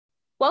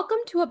Welcome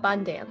to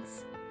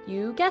Abundance.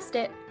 You guessed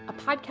it, a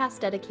podcast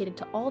dedicated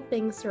to all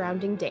things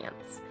surrounding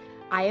dance.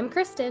 I am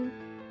Kristen.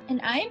 And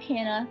I am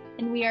Hannah,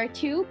 and we are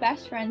two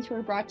best friends who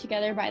are brought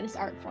together by this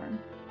art form.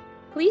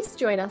 Please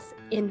join us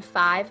in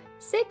 5,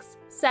 6,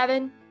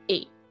 7,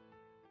 8.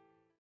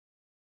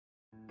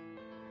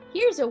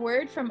 Here's a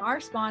word from our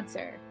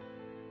sponsor.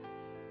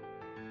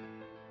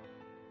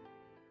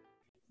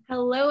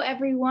 Hello,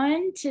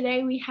 everyone.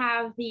 Today we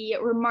have the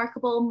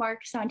remarkable Mark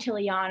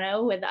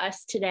Santillano with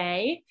us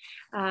today.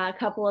 A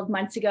couple of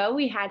months ago,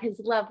 we had his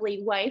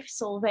lovely wife,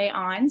 Solveig,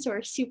 on, so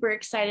we're super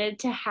excited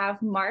to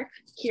have Mark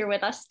here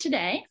with us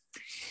today.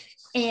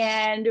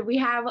 And we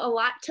have a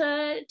lot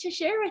to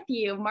share with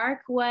you. Mark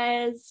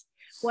was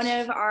one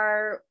of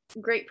our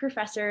great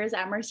professors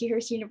at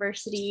Mercyhurst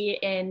University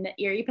in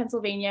Erie,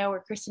 Pennsylvania, where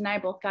Kristen and I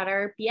both got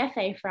our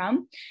BFA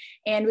from.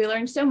 And we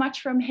learned so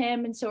much from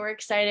him, and so we're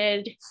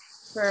excited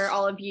for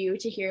all of you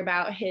to hear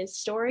about his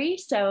story.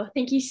 So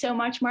thank you so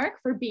much,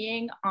 Mark, for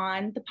being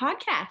on the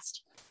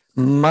podcast.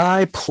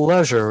 My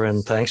pleasure,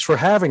 and thanks for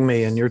having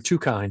me, and you're too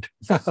kind.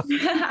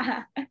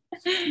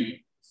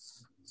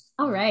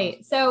 All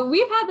right, so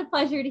we've had the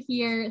pleasure to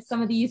hear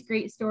some of these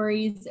great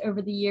stories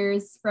over the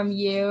years from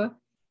you,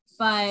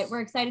 but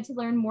we're excited to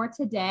learn more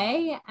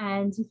today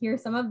and to hear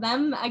some of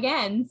them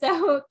again.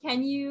 So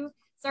can you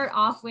start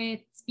off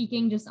with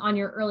speaking just on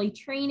your early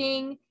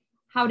training?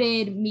 How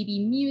did maybe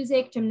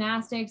music,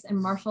 gymnastics, and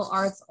martial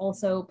arts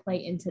also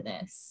play into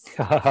this?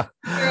 You're a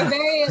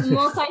very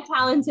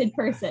multi-talented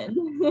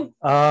person.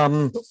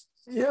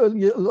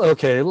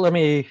 Okay,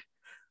 I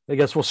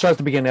guess we'll start at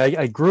the beginning.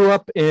 I grew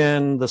up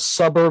in the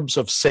suburbs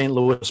of St.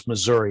 Louis,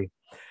 Missouri.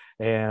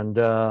 And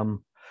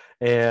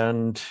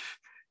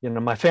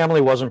my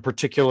family wasn't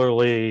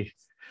particularly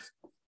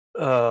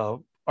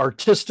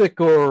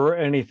artistic or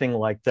anything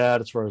like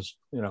that as far as,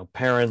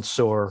 parents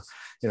or,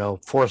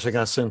 forcing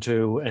us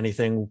into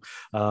anything.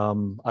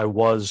 I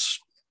was,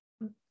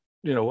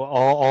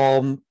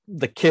 all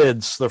the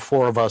kids, the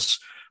four of us,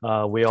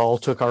 we all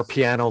took our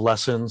piano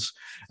lessons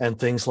and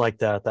things like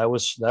that. That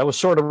was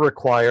sort of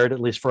required, at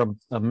least for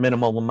a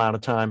minimal amount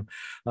of time.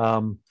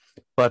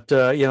 But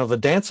the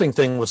dancing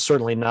thing was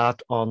certainly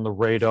not on the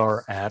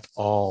radar at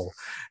all.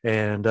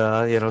 And,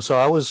 so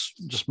I was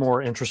just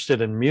more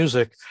interested in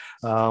music.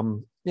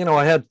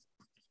 I had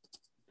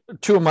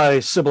two of my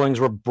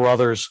siblings were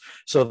brothers,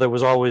 so there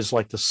was always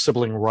like the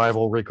sibling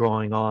rivalry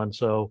going on.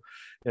 So,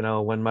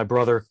 when my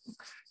brother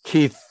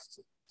Keith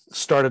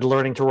started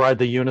learning to ride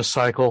the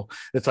unicycle,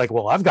 it's like,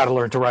 well, I've got to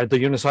learn to ride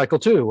the unicycle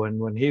too. And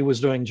when he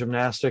was doing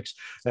gymnastics,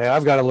 hey,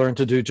 I've got to learn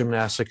to do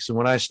gymnastics. And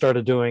when I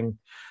started doing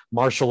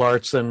martial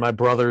arts, then my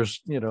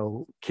brothers,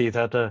 Keith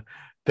had to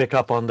pick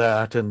up on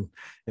that. And,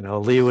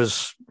 Lee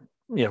was,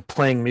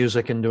 playing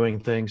music and doing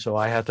things. So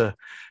I had to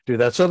do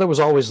that. So there was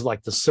always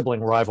like the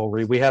sibling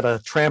rivalry. We had a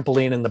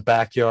trampoline in the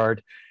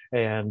backyard.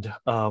 And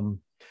I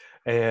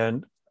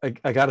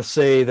got to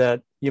say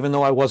that even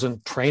though I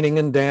wasn't training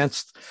in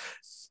dance,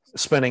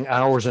 spending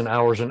hours and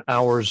hours and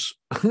hours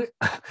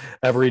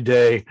every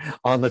day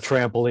on the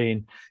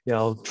trampoline,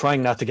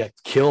 trying not to get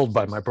killed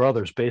by my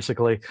brothers,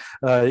 basically,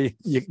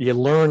 you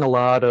learn a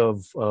lot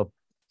of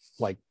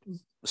like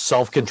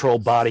self-control,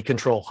 body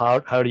control.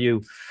 How do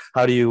you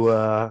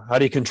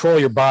control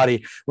your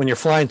body when you're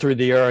flying through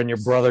the air and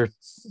your brother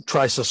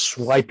tries to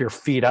swipe your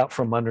feet out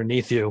from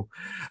underneath you?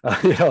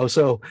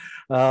 So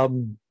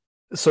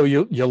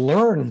you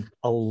learn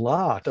a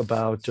lot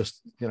about just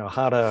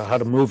how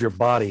to move your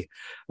body.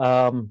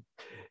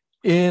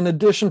 In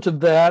addition to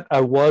that,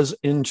 I was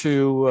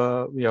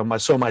into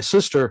my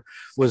sister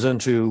was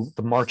into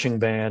the marching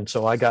band,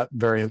 so I got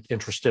very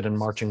interested in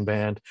marching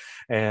band.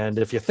 And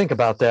if you think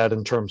about that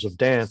in terms of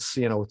dance,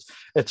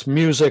 it's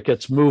music,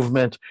 it's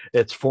movement,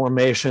 it's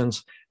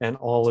formations, and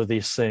all of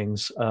these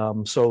things.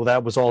 So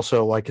that was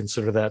also, I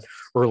consider that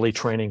early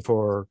training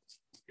for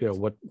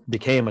what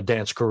became a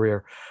dance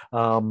career.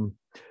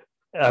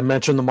 I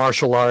mentioned the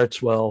martial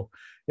arts. Well,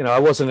 I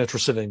wasn't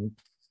interested in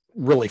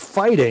really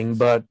fighting,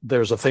 but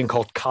there's a thing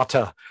called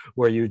kata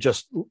where you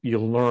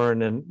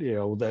learn, and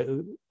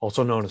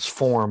also known as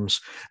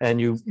forms,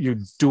 and you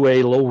do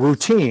a little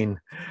routine,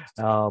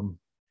 and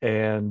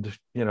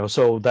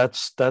so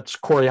that's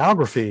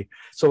choreography.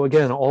 So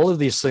again, all of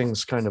these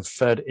things kind of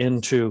fed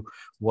into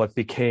what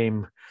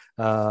became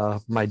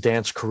my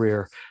dance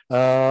career.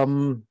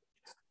 When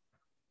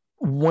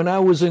I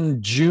was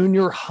in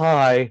junior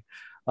high,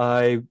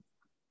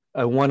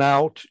 I went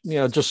out,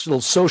 just a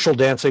little social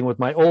dancing with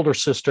my older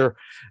sister,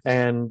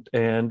 and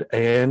I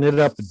ended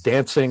up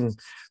dancing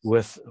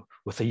with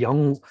a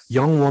young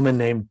woman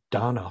named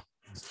Donna.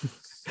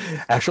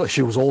 Actually,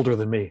 she was older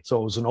than me,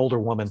 so it was an older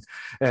woman.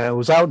 And I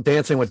was out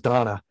dancing with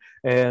Donna.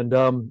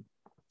 And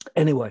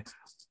anyway,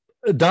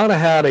 Donna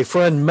had a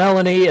friend,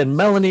 Melanie, and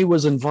Melanie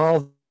was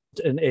involved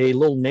in a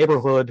little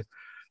neighborhood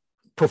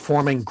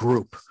performing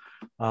group.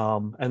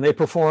 And they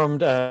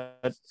performed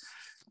at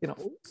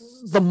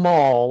the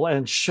mall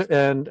and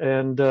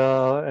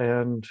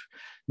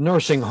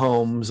nursing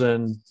homes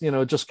and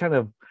just kind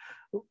of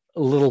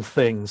little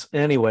things.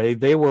 Anyway,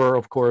 they were,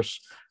 of course,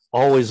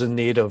 always in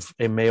need of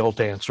a male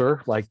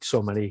dancer, like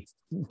so many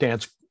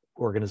dance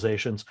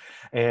organizations.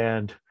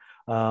 And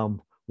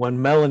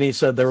when Melanie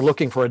said they're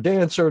looking for a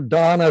dancer,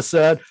 Donna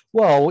said,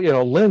 well,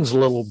 Lynn's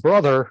little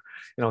brother,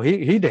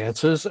 he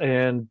dances.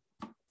 And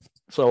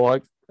so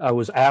I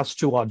was asked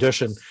to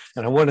audition,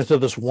 and I went into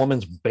this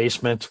woman's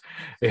basement,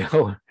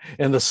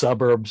 in the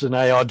suburbs, and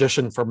I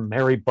auditioned for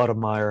Mary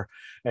Buttermeyer,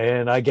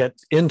 and I get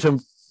into,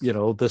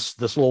 this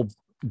little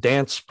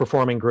dance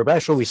performing group.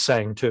 Actually, we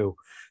sang too.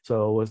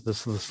 So with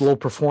this little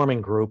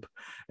performing group,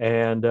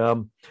 and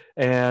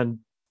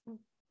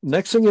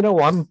next thing you know,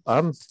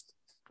 I'm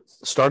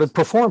started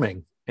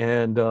performing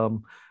and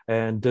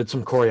did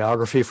some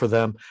choreography for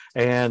them,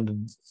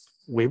 and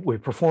we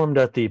performed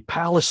at the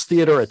Palace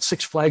Theater at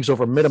Six Flags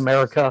Over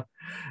Mid-America,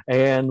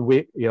 and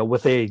we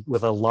with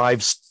a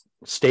live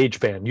stage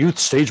band, Youth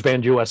Stage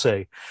Band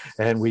USA,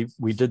 and we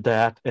did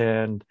that,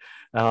 and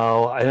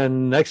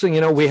next thing you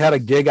know, we had a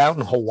gig out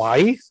in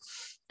Hawaii.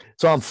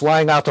 So I'm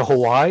flying out to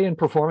Hawaii and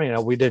performing.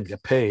 We didn't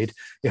get paid;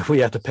 we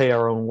had to pay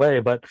our own way.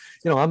 But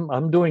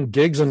I'm doing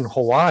gigs in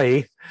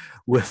Hawaii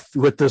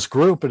with this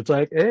group, and it's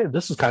like, hey,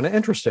 this is kind of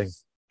interesting.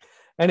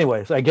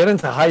 Anyways, I get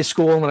into high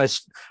school, and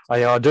I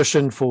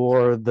auditioned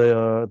for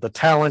the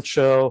talent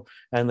show,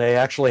 and they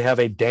actually have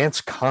a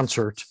dance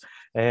concert,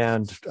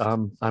 and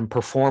I'm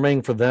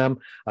performing for them.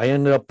 I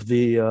ended up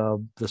the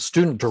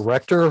student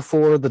director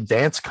for the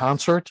dance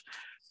concert.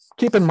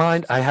 Keep in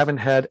mind, I haven't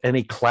had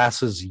any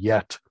classes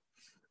yet.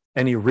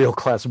 Any real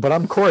classes, but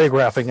I'm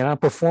choreographing and I'm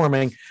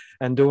performing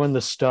and doing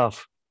this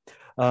stuff.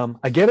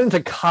 I get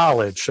into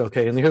college,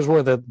 okay, and here's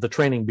where the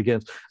training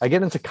begins. I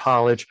get into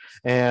college,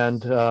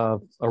 and a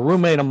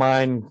roommate of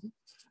mine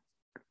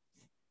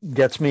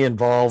gets me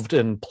involved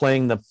in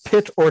playing the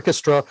pit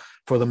orchestra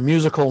for the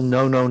musical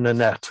No No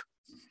Nanette.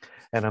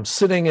 And I'm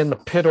sitting in the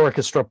pit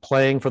orchestra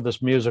playing for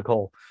this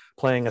musical,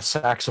 playing a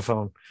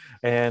saxophone.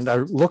 And I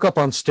look up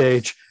on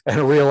stage and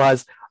I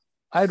realize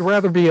I'd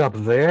rather be up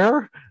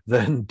there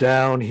than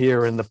down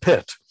here in the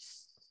pit.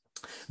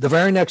 The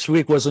very next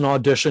week was an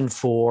audition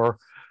for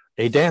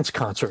a dance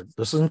concert.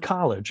 This is in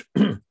college.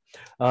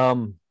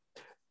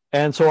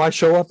 And so I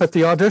show up at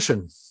the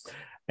audition,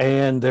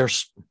 and they're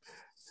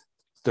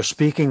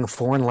speaking a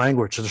foreign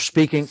language. They're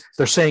speaking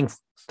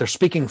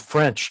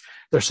French.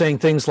 They're saying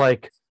things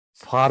like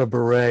pas de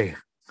bourrée.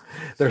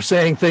 They're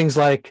saying things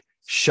like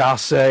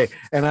chassé,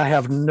 and I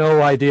have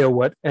no idea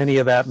what any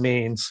of that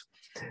means.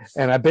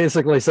 And I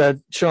basically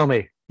said, show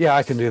me. Yeah,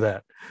 I can do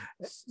that.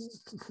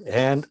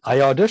 And I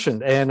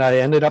auditioned, and I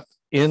ended up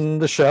in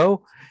the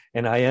show,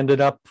 and I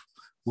ended up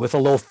with a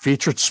little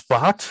featured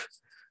spot.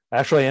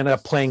 Actually, I ended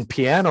up playing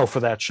piano for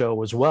that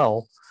show as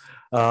well,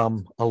 a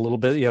little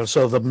bit,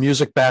 so the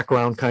music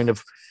background kind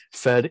of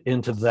fed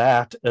into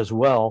that as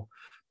well.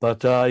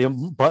 But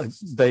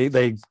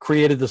they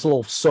created this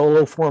little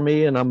solo for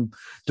me, and I'm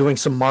doing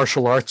some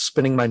martial arts,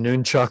 spinning my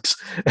nunchucks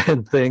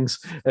and things.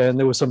 And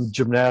there was some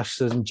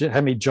gymnastics and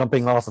had me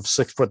jumping off of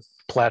 6-foot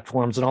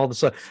platforms and all this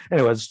stuff.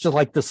 Anyway, it's just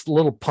like this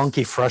little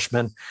punky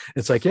freshman.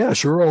 It's like, yeah,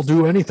 sure, I'll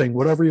do anything,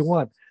 whatever you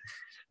want.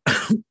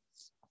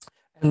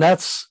 And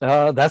that's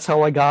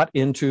how I got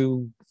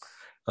into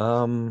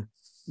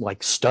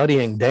like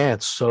studying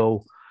dance.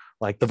 So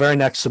like the very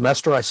next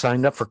semester, I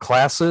signed up for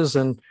classes,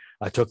 and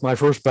I took my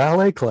first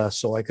ballet class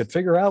so I could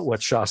figure out what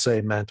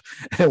chassé meant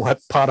and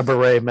what pas de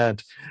bourrée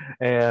meant.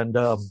 And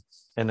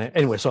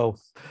anyway, so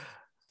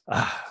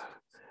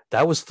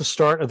that was the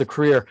start of the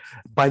career.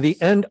 By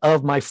the end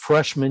of my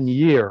freshman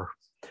year,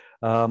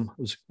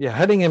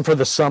 heading in for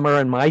the summer,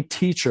 and my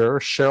teacher,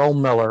 Cheryl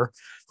Miller,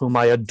 whom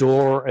I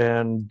adore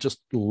and just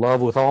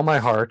love with all my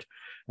heart,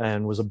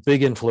 and was a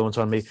big influence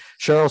on me.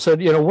 Cheryl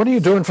said, what are you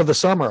doing for the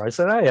summer? I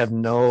said, I have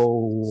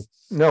no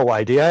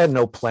idea. I had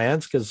no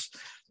plans because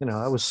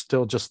I was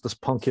still just this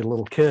punky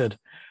little kid.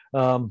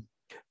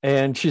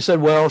 And she said,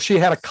 well, she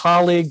had a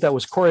colleague that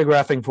was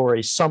choreographing for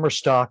a summer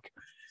stock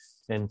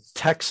in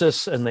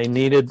Texas, and they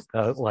needed,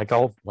 like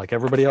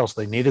everybody else,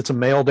 they needed some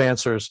male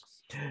dancers.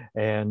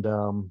 And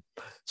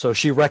so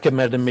she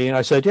recommended me, and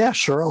I said, yeah,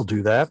 sure, I'll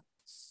do that.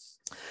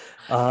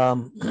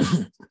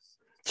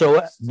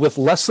 So with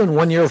less than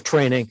 1 year of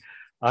training,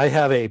 I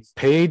have a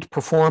paid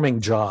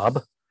performing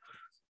job,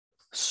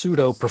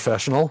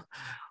 pseudo-professional,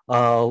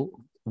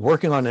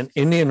 working on an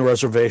Indian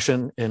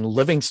reservation in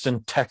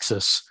Livingston,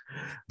 Texas,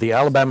 the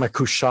Alabama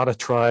Coushatta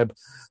tribe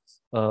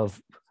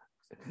of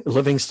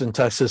Livingston,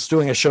 Texas,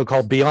 doing a show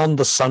called Beyond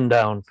the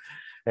Sundown.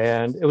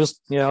 And it was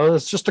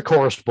just a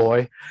chorus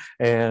boy.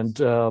 And,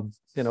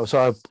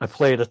 so I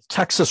played a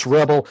Texas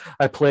rebel.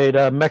 I played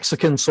a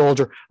Mexican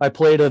soldier. I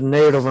played a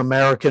Native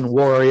American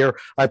warrior.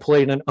 I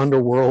played an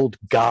underworld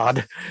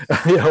god,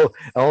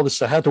 all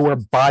this. I had to wear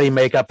body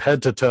makeup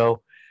head to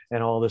toe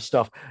and all this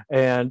stuff.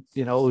 And,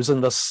 it was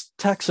in the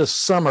Texas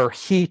summer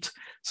heat,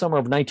 summer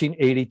of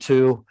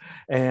 1982,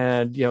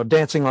 and,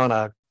 dancing on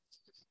a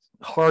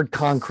hard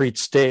concrete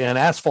stage, an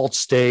asphalt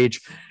stage,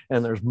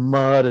 and there's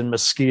mud and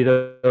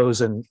mosquitoes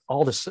and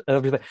all this,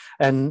 everything.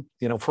 And,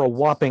 for a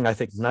whopping, I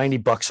think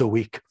 $90 a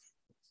week.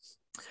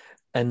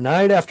 And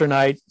night after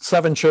night,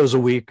 7 shows a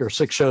week or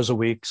 6 shows a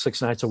week,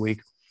 6 nights a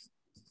week,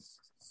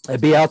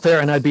 I'd be out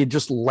there and I'd be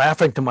just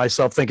laughing to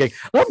myself thinking,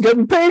 I'm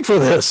getting paid for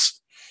this.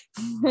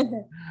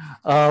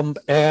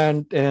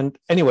 And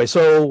anyway,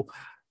 so,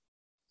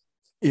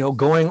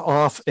 going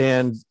off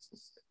and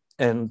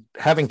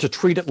having to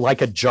treat it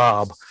like a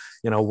job,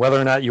 whether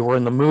or not you were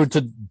in the mood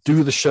to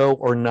do the show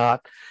or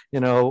not,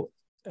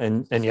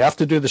 and you have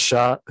to do the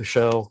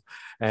show,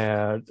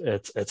 and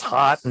it's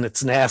hot and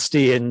it's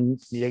nasty and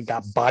you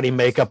got body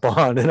makeup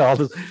on and all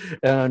this,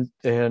 and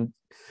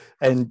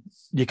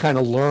you kind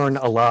of learn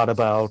a lot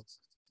about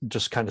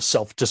just kind of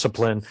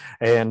self-discipline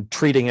and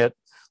treating it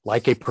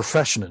like a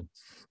profession.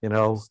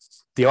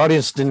 The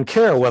audience didn't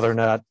care whether or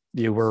not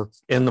you were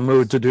in the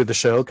mood to do the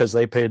show because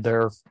they paid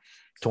their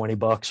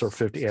 $20 or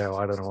 50.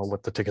 I don't know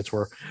what the tickets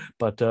were,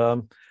 but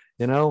and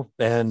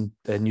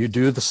you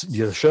do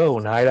the show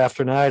night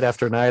after night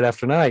after night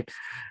after night,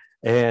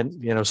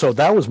 and so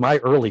that was my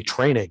early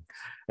training.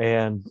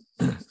 And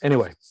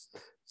anyway,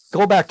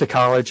 go back to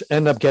college,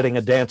 end up getting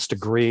a dance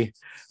degree,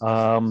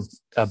 a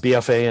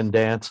BFA in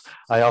dance.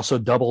 I also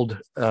doubled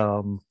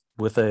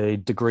with a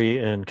degree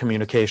in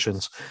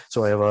communications.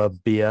 So I have a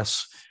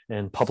BS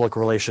in public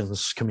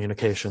relations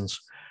communications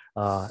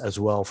as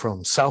well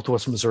from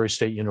Southwest Missouri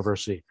State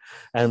University.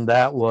 And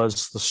that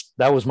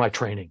was my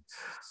training.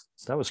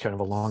 That was kind of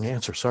a long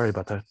answer. Sorry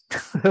about that.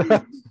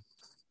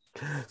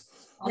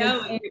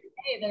 No,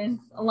 there's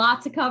a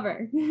lot to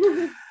cover.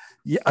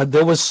 Yeah,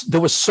 there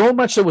was so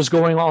much that was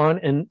going on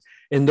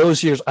in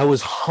those years. I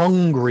was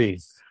hungry.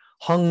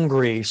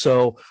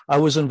 So I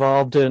was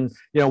involved in,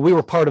 we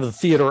were part of the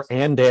theater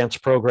and dance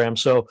program.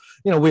 So,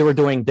 we were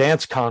doing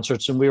dance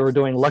concerts and we were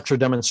doing lecture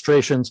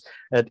demonstrations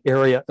at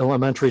area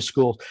elementary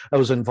schools. I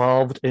was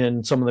involved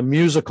in some of the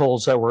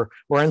musicals that were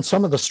in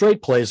some of the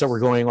straight plays that were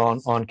going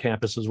on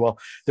campus as well.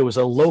 There was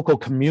a local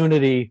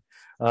community,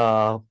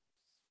 a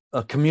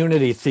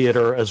community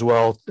theater as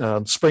well,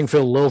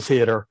 Springfield Little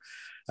Theater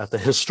at the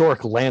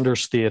historic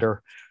Landers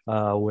Theater,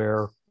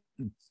 where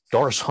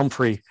Doris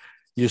Humphrey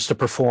used to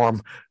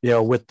perform,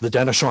 with the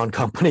Denishon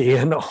Company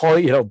and,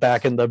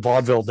 back in the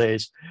vaudeville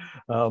days.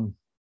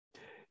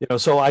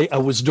 So I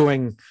was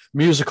doing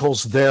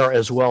musicals there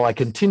as well. I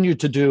continued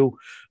to do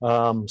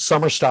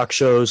summer stock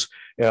shows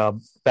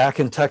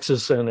back in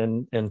Texas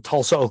and in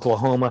Tulsa,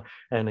 Oklahoma,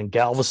 and in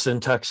Galveston,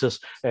 Texas.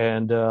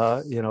 And,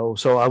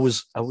 so I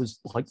was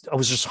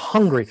just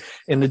hungry.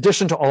 In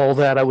addition to all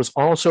that, I was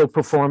also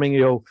performing,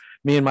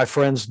 me and my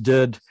friends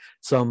did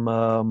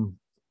some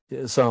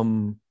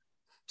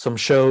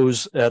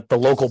shows at the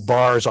local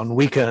bars on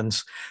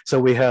weekends. So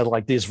we had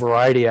like these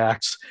variety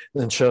acts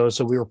and shows.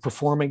 So we were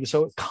performing.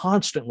 So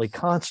constantly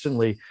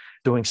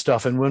doing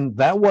stuff. And when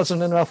that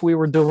wasn't enough, we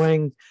were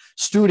doing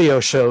studio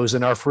shows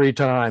in our free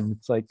time.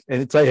 It's like,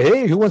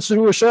 hey, who wants to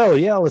do a show?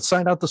 Yeah, let's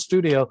sign out the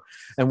studio.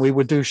 And we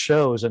would do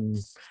shows. And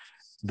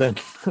then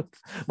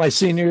my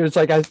senior year, it's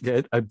like I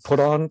put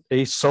on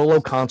a solo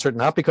concert,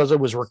 not because it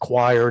was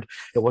required.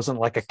 It wasn't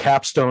like a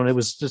capstone. It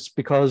was just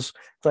because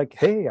it's like,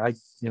 hey,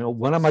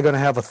 when am I going to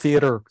have a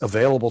theater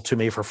available to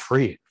me for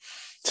free?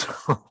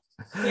 So,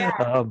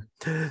 Yeah.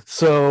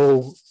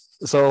 So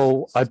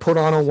I put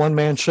on a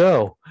one-man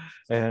show,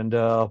 and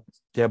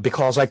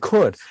because I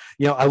could.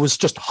 I was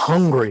just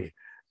hungry,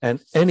 and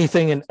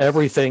anything and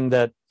everything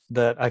that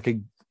I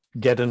could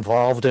get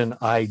involved in,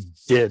 I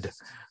did.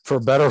 For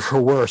better or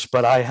for worse,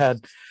 but I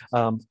had,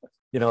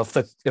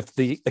 if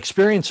the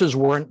experiences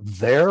weren't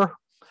there,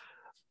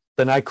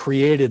 then I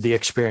created the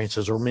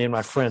experiences, or me and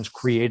my friends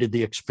created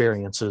the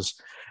experiences,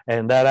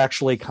 and that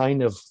actually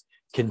kind of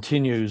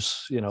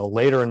continues,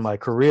 later in my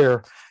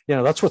career.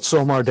 That's what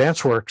Somar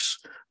Dance Works,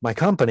 my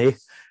company,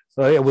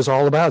 it was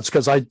all about. It's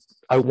because I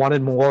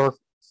wanted more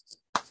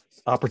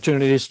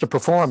opportunities to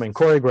perform and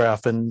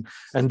choreograph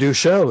and do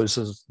shows,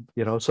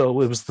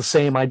 so it was the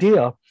same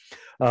idea.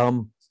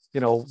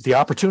 The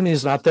opportunity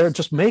is not there,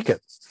 just make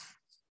it.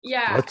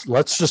 Yeah.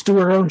 Let's just do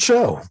our own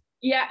show.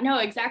 Yeah, no,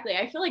 exactly.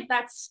 I feel like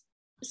that's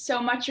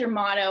so much your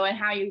motto and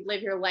how you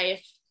live your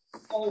life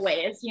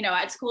always.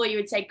 At school you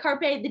would say carpe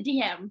the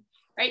diem,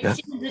 right? Yeah.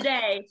 Seize the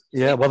day.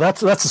 Yeah, well,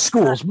 that's the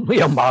school's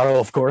motto,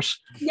 of course.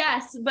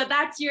 Yes, but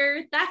that's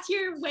your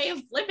way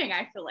of living.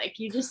 I feel like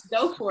you just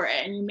go for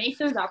it and you make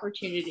those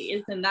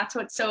opportunities, and that's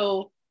what's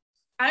so,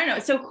 I don't know,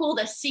 it's so cool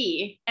to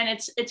see. And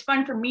it's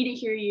fun for me to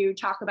hear you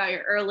talk about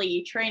your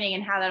early training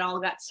and how that all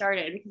got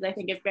started, because I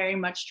think it very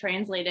much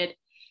translated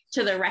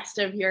to the rest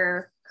of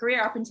your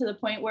career up until the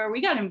point where we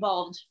got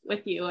involved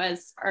with you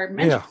as our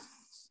mentor.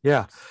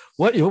 Yeah.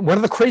 One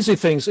of the crazy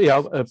things, we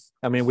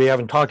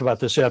haven't talked about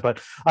this yet, but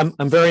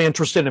I'm very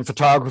interested in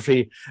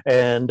photography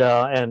and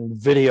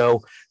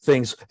video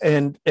things.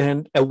 And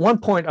at one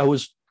point I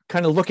was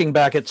kind of looking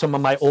back at some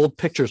of my old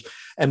pictures,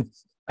 and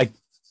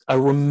I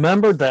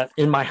remembered that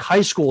in my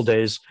high school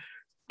days,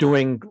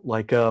 doing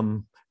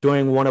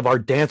one of our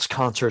dance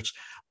concerts,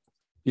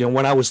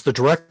 when I was the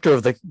director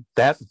of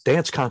that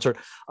dance concert,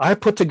 I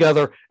put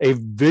together a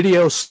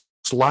video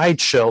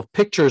slideshow,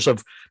 pictures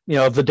of,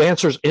 the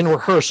dancers in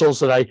rehearsals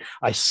that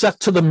I set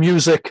to the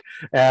music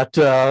at,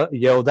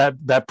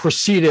 that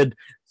preceded,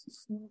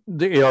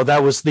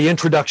 that was the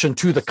introduction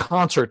to the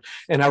concert.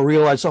 And I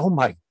realized, oh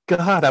my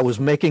God, I was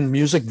making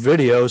music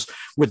videos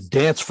with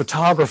dance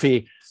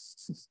photography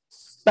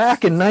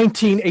back in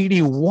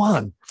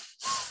 1981.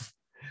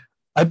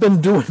 I've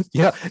been doing,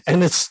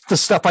 and it's the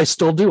stuff I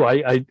still do.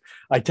 I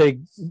take,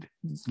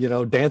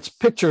 dance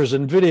pictures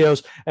and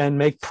videos and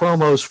make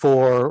promos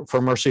for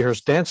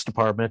Mercyhurst Dance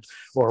Department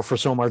or for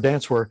Somar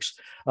Dance Works.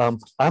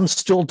 I'm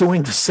still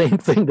doing the same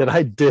thing that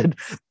I did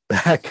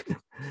back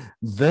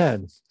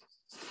then.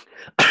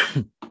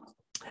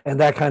 And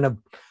that kind of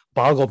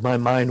boggled my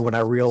mind when I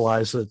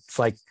realized that it's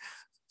like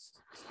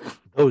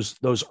those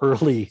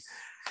early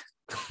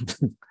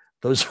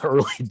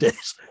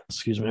days,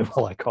 excuse me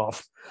while I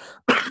cough,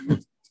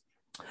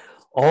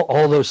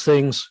 all those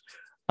things,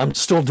 I'm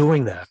still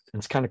doing that.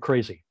 It's kind of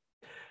crazy.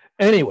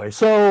 Anyway,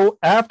 so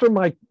after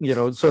my,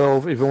 so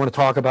if you want to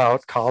talk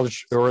about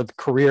college or the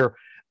career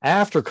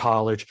after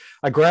college,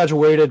 I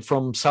graduated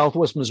from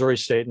Southwest Missouri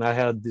State and I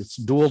had these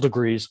dual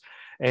degrees,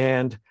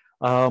 and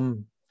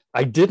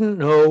I didn't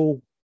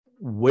know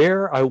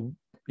where I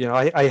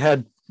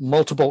had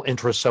multiple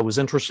interests. I was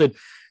interested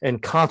in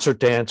concert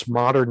dance,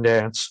 modern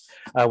dance.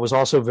 I was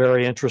also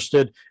very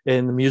interested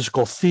in the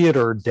musical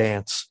theater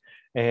dance.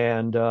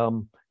 And,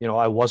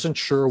 I wasn't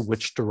sure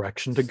which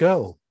direction to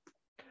go.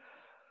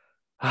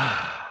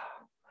 Mark,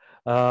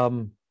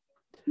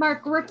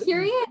 we're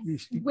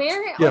curious,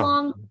 where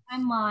along the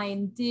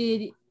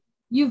timeline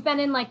you've been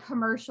in like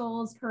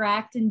commercials,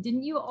 correct? And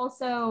didn't you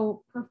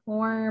also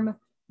perform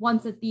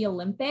once at the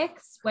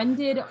Olympics? When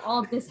did all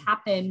of this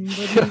happen? Were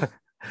these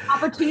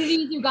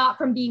opportunities you got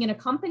from being in a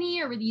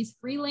company, or were these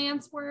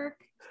freelance work?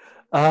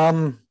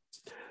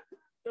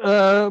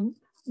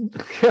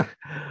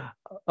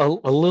 A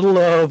little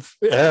of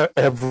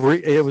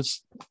every. It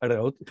was, I don't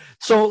know.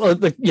 So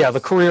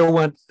the career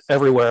went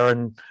everywhere,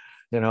 and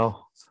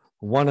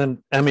won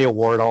an Emmy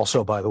Award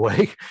also, by the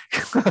way,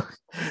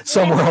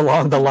 somewhere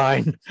along the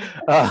line.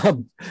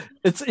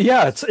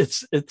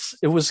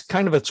 It was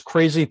kind of its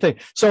crazy thing.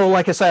 So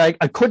like I said,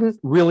 I couldn't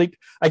really,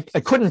 I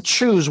couldn't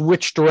choose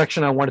which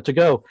direction I wanted to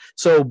go.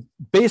 So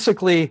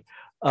basically,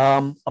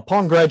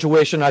 upon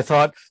graduation, I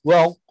thought,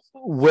 well,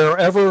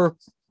 wherever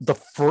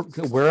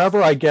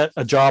I get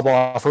a job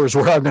offer is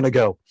where I'm going to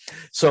go.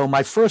 So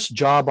my first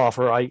job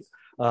offer, I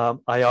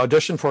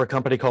auditioned for a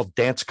company called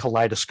Dance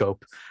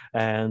Kaleidoscope,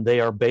 and they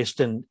are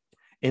based in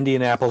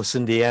Indianapolis,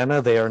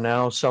 Indiana. They are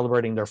now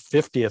celebrating their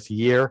 50th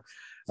year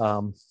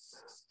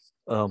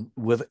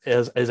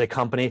as a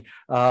company.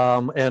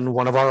 And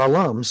one of our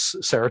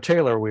alums, Sarah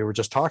Taylor, we were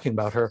just talking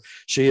about her.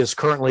 She is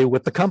currently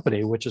with the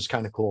company, which is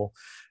kind of cool.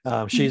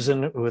 She's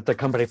with the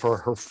company for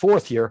her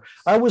 4th year.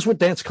 I was with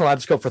Dance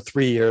Kaleidoscope for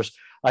 3 years.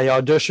 I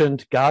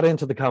auditioned, got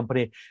into the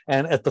company,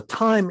 and at the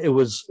time it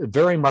was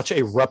very much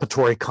a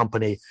repertory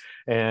company.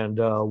 And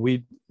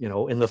we,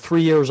 in the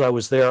 3 years I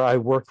was there, I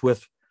worked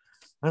with,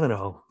 I don't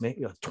know,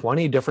 maybe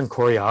 20 different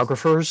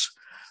choreographers.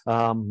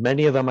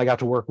 Many of them I got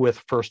to work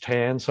with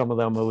firsthand. Some of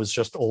them it was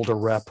just older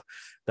rep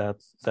that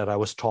I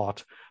was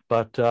taught.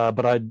 But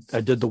I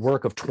did the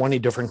work of 20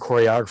 different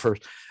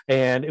choreographers,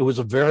 and it was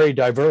a very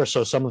diverse.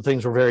 So some of the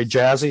things were very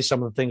jazzy,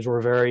 some of the things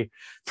were very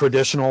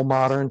traditional,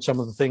 modern.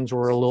 Some of the things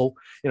were a little,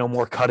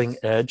 more cutting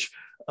edge.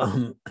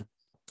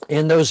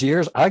 In those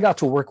years, I got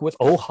to work with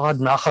Ohad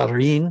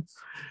Naharin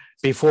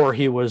before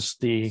he was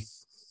the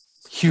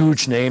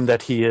huge name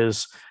that he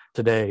is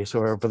today.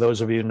 So for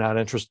those of you not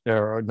interested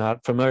or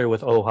not familiar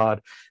with Ohad,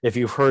 if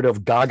you've heard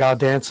of Gaga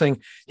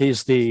dancing,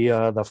 he's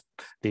the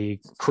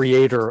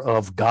creator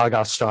of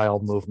Gaga style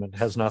movement. It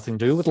has nothing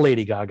to do with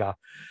Lady Gaga.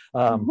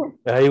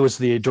 He was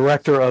the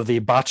director of the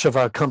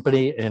Batsheva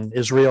company in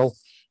Israel.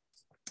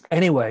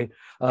 Anyway,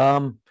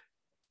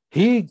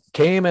 he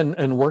came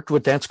and worked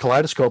with Dance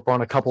Kaleidoscope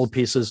on a couple of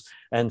pieces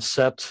and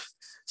set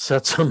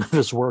some of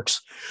his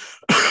works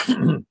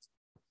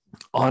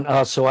on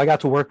us. So I got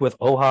to work with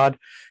Ohad,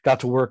 got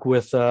to work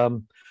with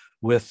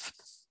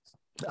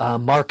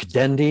Mark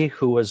Dendy,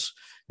 who was,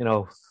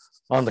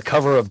 on the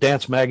cover of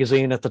Dance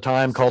Magazine at the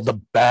time, called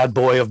the bad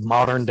boy of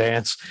modern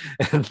dance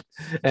and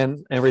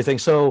everything.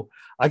 So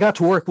I got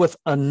to work with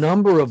a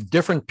number of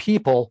different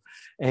people,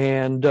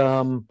 and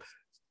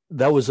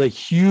that was a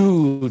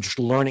huge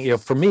learning.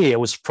 For me, it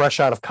was fresh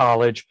out of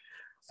college.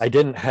 I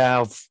didn't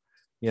have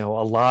a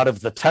lot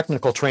of the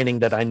technical training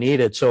that I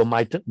needed. So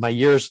my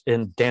years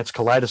in Dance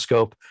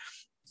Kaleidoscope,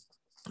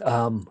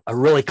 I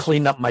really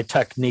cleaned up my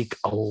technique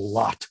a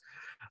lot.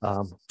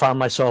 Found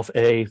myself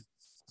a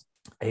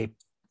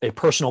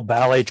personal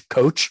ballet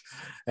coach,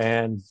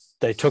 and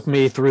they took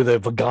me through the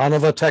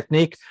Vaganova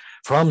technique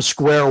from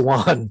square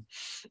one.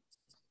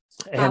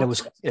 And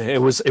it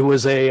was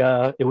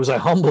a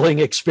humbling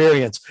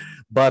experience,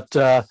 but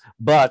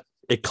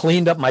it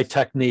cleaned up my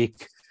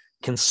technique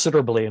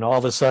considerably. And all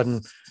of a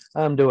sudden,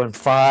 I'm doing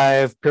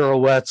 5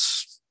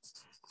 pirouettes,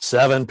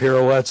 7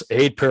 pirouettes,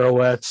 8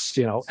 pirouettes,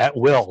 at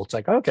will. It's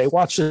like, okay,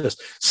 watch this,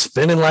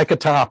 spinning like a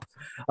top,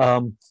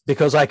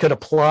 because I could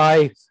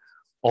apply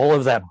all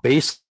of that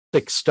basic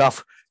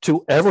stuff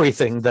to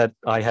everything that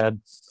I had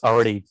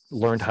already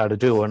learned how to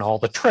do, and all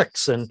the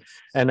tricks and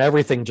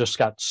everything just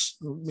got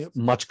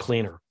much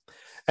cleaner.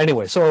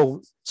 Anyway,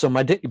 so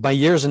my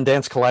years in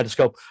Dance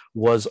Kaleidoscope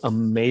was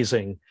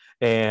amazing,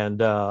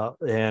 and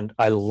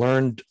I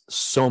learned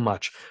so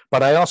much.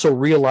 But I also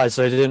realized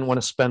I didn't want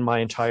to spend my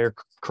entire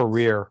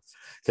career,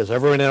 because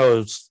everyone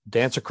knows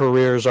dancer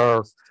careers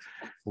are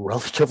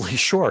relatively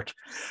short.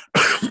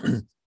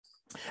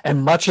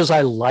 And much as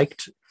I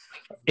liked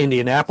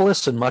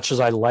Indianapolis, and much as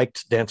I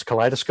liked Dance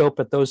Kaleidoscope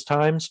at those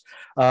times,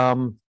 I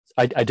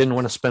didn't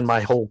want to spend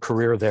my whole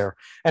career there.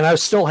 And I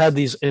still had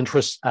these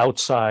interests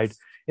outside,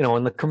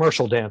 in the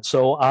commercial dance.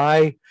 So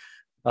I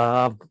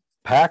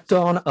packed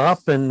on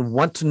up and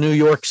went to New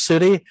York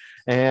City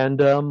and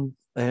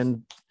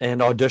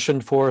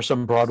auditioned for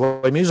some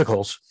Broadway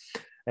musicals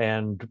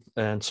and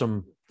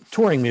some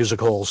touring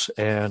musicals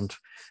and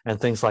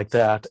things like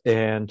that.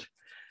 And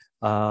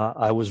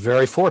I was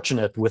very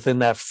fortunate within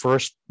that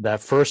first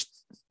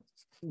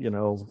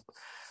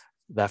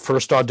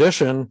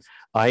audition.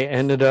 I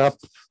ended up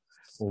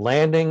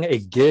landing a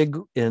gig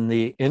in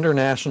the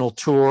international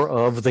tour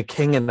of The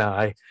King and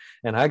I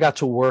got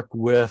to work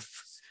with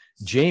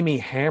Jamie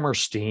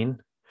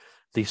Hammerstein,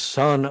 the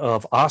son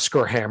of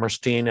Oscar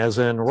Hammerstein, as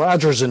in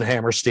Rodgers and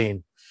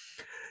Hammerstein.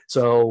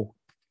 So,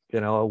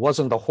 it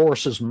wasn't the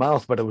horse's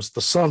mouth, but it was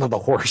the son of the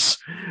horse.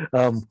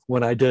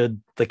 When I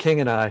did The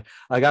King and I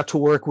got to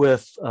work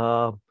with,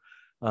 our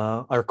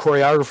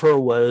choreographer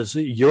was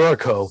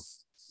Yuriko.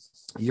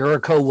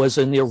 Yuriko was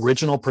in the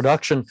original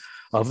production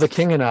of The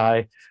King and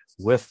I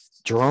with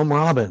Jerome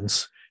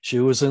Robbins. She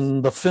was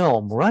in the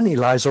film Run,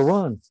 Eliza,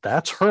 Run.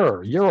 That's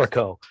her,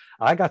 Yuriko.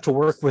 I got to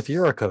work with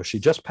Yuriko. She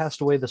just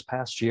passed away this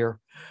past year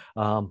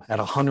at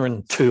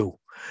 102.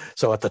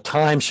 So at the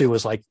time she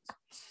was like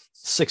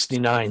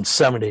 69,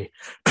 70,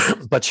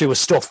 but she was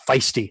still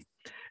feisty.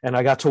 And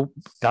I got to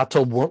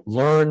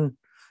learn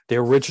the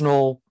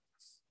original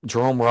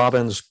Jerome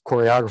Robbins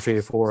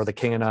choreography for The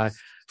King and I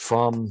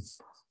from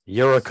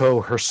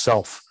Yuriko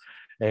herself.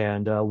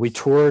 And we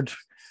toured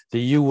the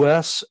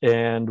US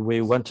and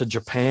we went to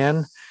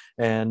Japan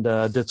and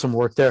did some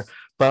work there.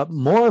 But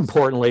more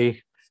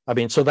importantly,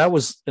 so that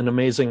was an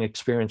amazing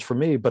experience for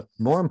me, but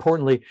more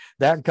importantly,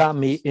 that got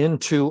me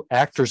into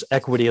Actors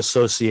Equity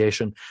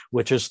Association,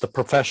 which is the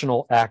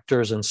professional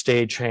actors and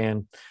stage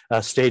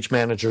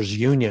managers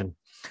union.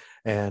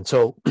 And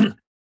so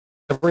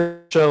every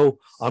show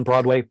on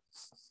Broadway,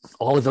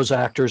 all of those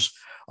actors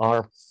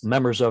are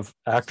members of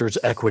Actors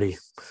Equity.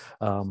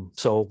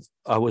 So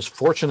I was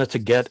fortunate to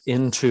get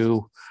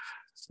into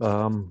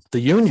the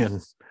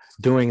union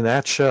doing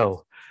that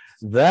show.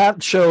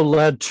 That show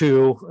led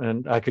to,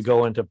 and I could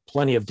go into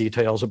plenty of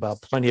details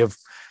about plenty of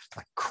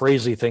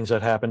crazy things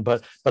that happened,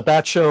 but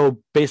that show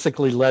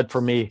basically led for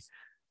me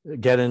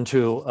get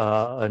into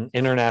an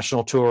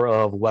international tour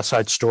of West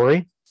Side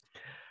Story,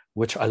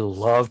 which I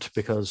loved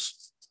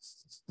because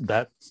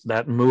that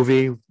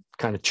movie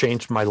kind of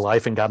changed my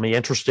life and got me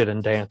interested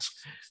in dance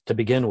to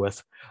begin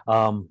with.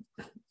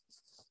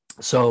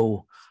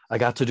 So I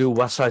got to do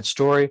West Side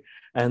Story,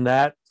 and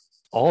that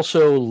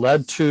also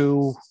led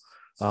to,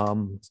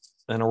 in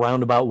a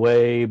roundabout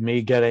way,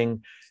 me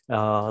getting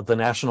the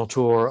national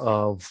tour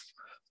of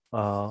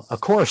A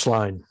Chorus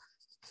Line,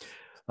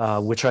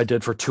 which I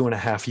did for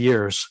 2.5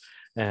 years,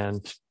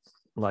 and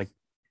like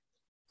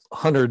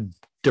 100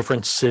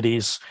 different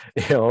cities,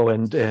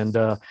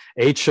 and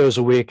 8 shows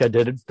a week. I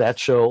did that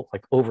show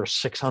like over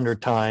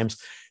 600 times,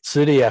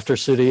 city after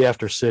city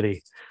after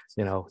city.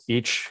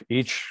 Each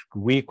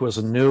week was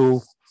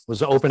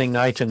opening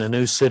night in a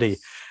new city,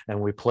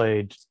 and we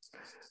played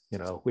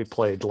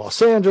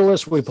Los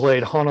Angeles, we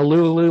played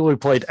Honolulu, we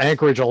played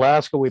Anchorage,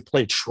 Alaska, we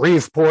played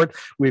Shreveport,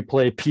 we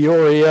played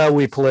Peoria,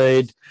 we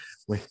played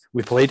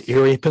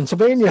Erie,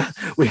 Pennsylvania,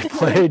 we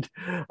played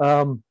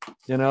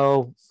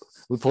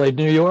we played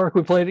New York,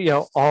 we played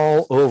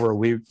all over.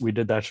 We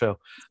did that show.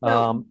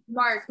 So,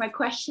 Mark, my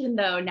question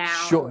though now.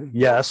 Sure.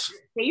 Yes.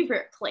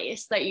 Favorite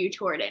place that you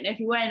toured in? If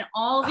you went in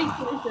all these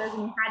places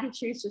and you had to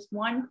choose just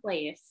one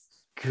place.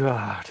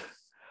 God.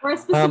 Or a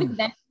specific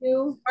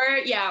venue.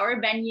 Or a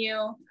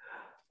venue.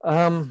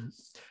 I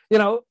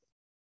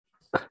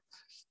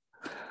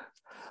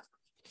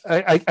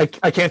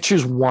can't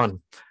choose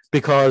one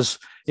because,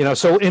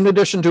 so in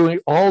addition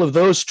to all of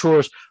those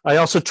tours, I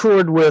also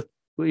toured with,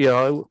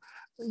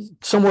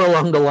 somewhere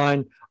along the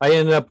line, I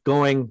ended up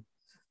going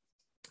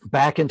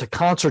back into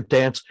concert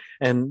dance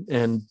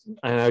and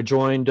I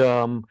joined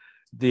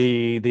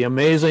the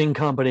amazing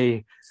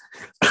company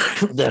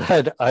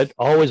that I'd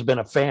always been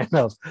a fan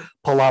of,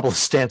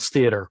 Pilopolis Dance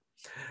Theater.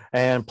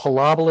 And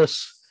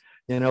Pilopolis,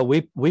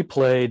 we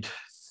played,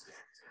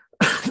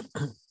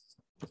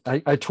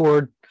 I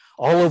toured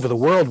all over the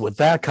world with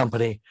that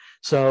company.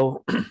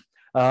 So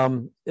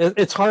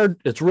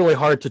it's really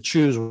hard to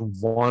choose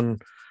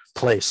one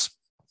place.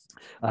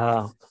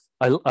 I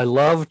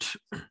loved,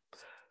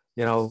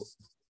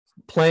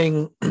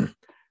 playing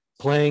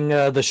playing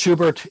the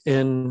Schubert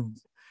in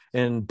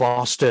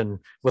Boston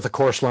with a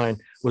chorus line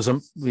was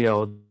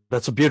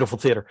that's a beautiful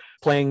theater.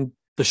 Playing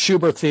the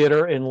Schubert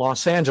Theater in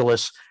Los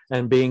Angeles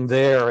and being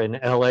there in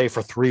LA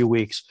for 3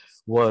 weeks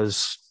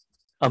was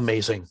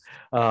amazing.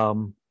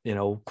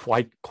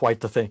 Quite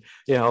the thing.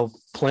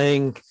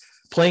 Playing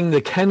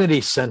the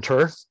Kennedy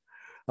Center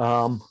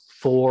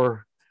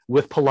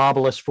with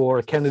Pilobolus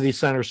for Kennedy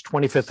Center's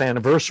 25th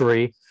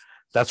anniversary.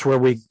 That's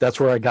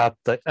where I got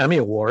the Emmy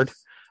Award.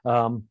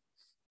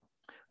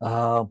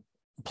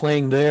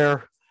 Playing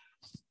there,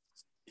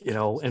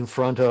 in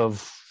front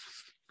of,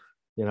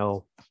 I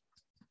don't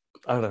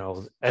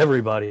know,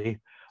 everybody,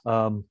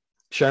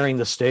 sharing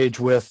the stage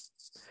with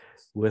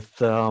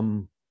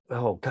oh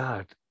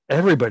God,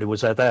 everybody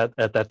was at that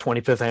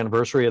 25th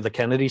anniversary of the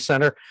Kennedy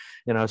Center.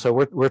 So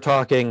we're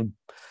talking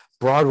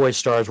Broadway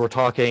stars, we're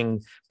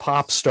talking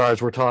pop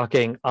stars, we're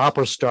talking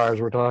opera stars,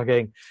 we're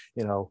talking,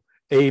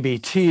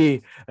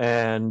 ABT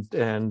and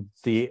the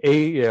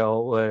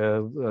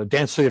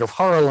Dance Theater of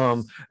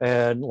Harlem,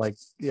 and I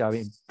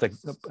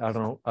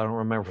don't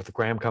remember if the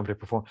Graham Company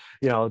performed.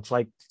 It's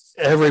like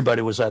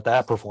everybody was at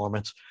that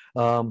performance.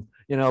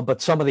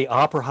 But some of the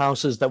opera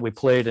houses that we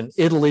played in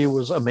Italy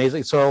was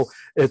amazing. So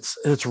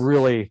it's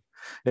really,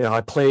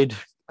 I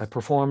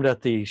performed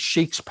at the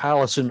Sheikh's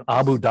Palace in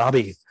Abu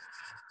Dhabi.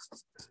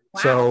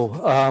 Wow. So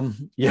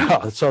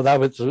so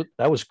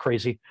that was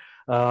crazy.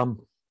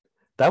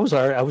 I was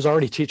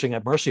already teaching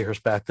at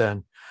Mercyhurst back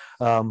then.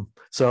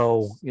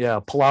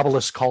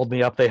 Pilobolus called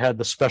me up. They had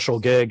the special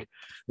gig.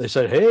 They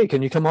said, "Hey,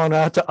 can you come on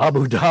out to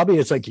Abu Dhabi?"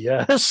 It's like,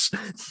 yes.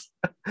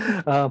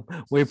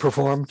 We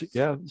performed.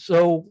 Yeah.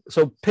 So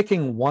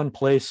picking one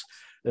place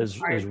is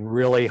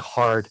really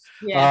hard.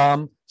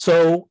 Yeah.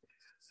 So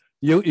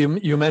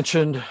you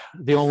mentioned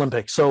the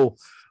Olympics. So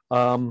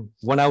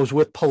when I was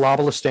with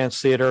Pilobolus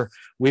Dance Theater,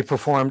 we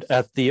performed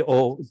at the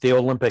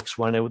Olympics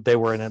when they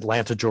were in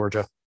Atlanta,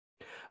 Georgia.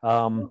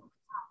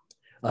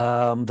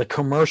 The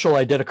commercial,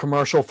 I did a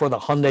commercial for the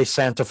Hyundai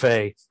Santa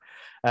Fe.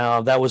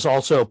 That was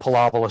also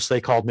Pilobolus.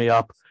 They called me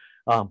up.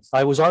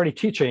 I was already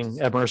teaching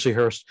at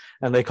Mercyhurst,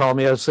 and they called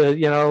me and said,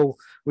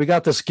 we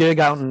got this gig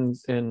out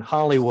in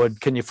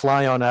Hollywood. Can you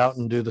fly on out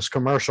and do this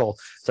commercial?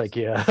 It's like,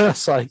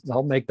 yes,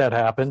 I'll make that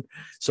happen.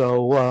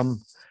 So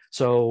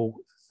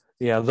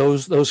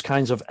those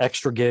kinds of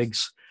extra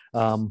gigs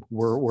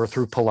were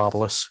through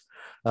Pilobolus.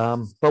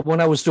 But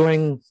when I was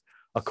doing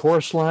a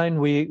chorus line,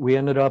 we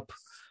ended up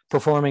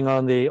performing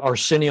on the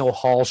Arsenio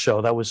Hall show.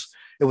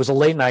 It was a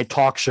late night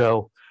talk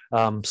show,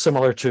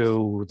 similar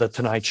to the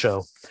Tonight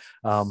Show,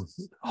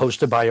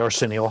 hosted by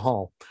Arsenio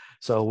Hall.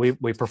 So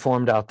we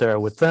performed out there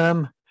with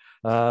them.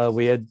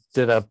 We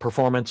did a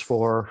performance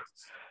for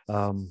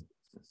a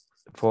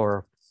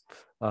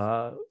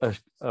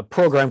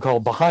program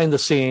called Behind the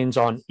Scenes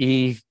on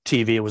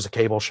ETV. It was a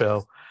cable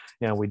show.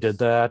 We did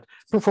that.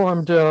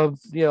 Performed,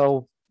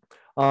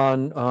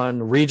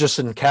 on Regis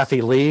and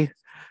Kathy Lee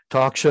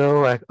talk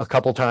show a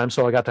couple times.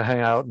 So I got to hang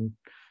out and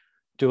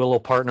do a little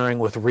partnering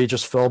with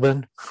Regis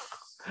Philbin.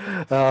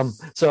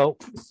 So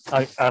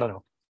I don't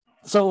know.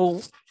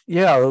 So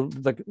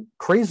the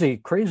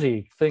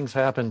crazy things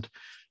happened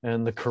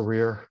in the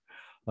career.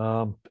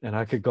 And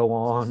I could go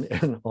on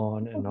and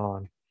on and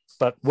on.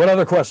 But what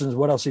other questions?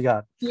 What else you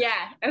got?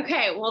 Yeah.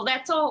 Okay. Well,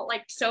 that's all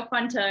so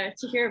fun to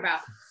hear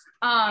about.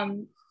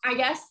 I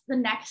guess the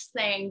next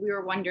thing we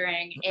were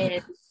wondering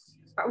is,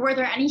 were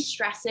there any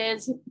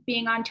stresses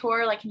being on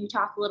tour? Can you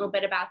talk a little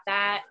bit about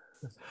that?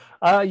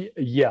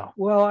 Yeah.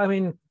 Well, I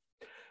mean,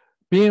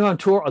 being on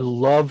tour, I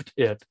loved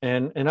it.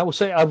 And I would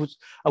say I was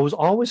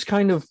always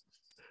kind of,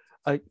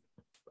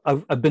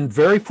 I've been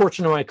very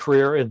fortunate in my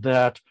career in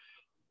that,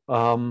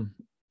 I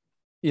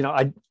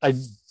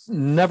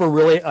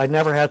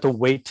never had to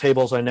wait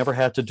tables. I never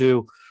had to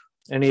do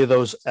any of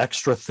those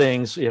extra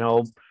things.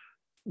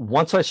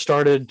 Once I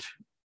started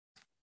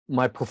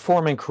my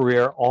performing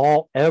career,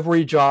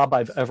 every job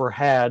I've ever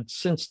had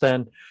since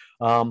then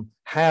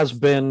has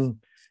been,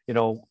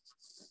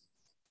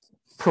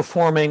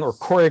 performing or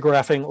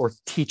choreographing or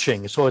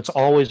teaching. So it's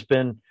always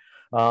been,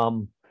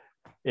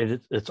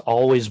 it's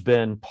always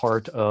been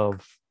part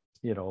of,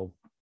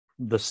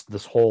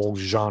 this whole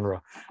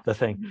genre, the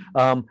thing.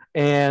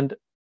 And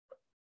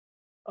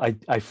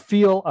I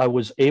feel I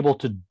was able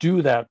to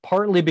do that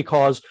partly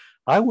because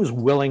I was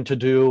willing to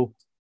do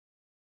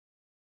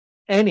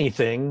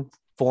anything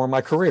for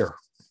my career,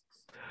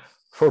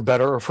 for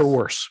better or for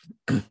worse.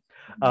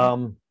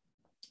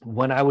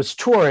 When I was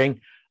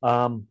touring,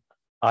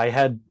 I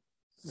had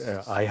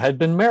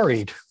been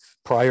married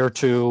prior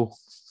to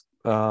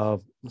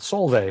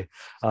Solveig.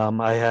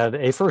 I had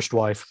a first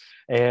wife,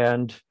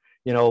 and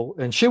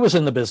she was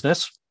in the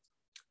business.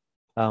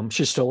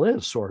 She still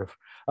is, sort of.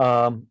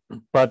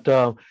 But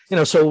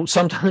so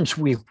sometimes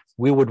we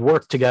would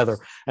work together,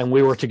 and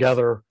we were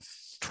together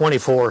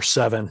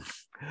 24/7.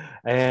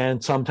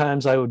 And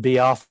sometimes I would be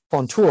off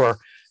on tour,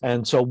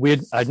 and so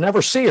I'd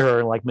never see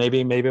her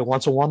maybe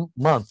once a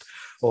month,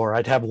 or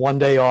I'd have one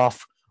day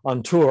off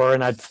on tour,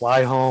 and I'd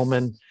fly home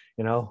and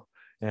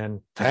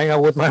and hang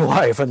out with my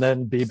wife and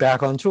then be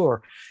back on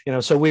tour.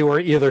 So we were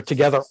either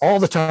together all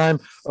the time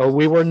or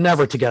we were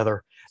never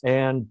together.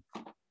 And,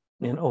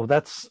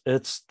 that's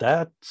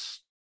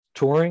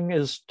touring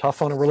is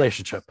tough on a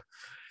relationship.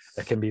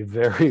 It can be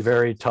very,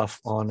 very tough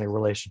on a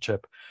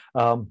relationship.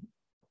 And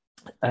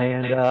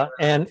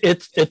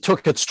it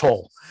took its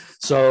toll.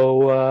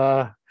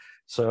 So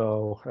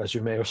as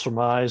you may have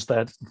surmised,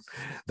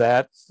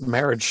 that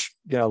marriage,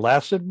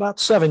 lasted about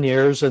 7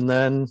 years, and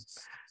then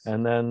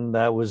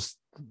that was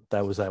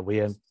that. We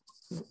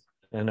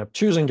ended up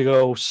choosing to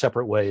go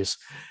separate ways.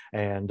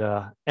 And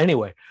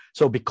anyway,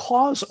 so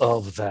because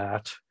of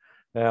that,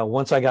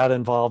 once I got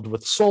involved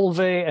with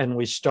Solveig and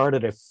we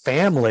started a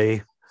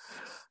family,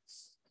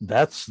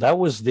 that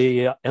was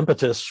the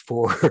impetus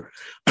for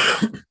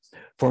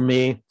for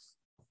me.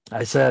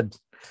 I said,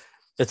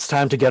 it's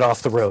time to get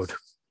off the road,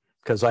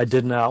 because I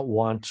did not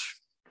want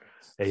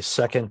a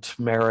second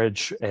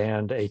marriage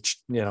and a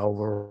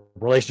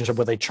relationship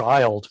with a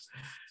child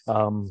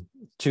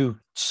to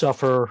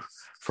suffer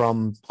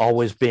from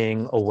always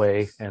being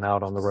away and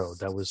out on the road.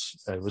 That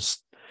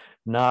was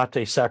not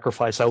a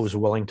sacrifice I was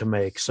willing to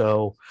make.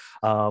 So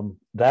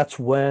that's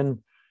when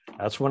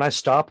I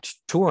stopped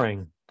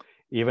touring,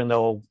 even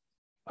though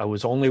I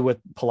was only with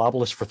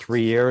Pilopolis for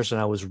 3 years,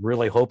 and I was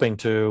really hoping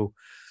to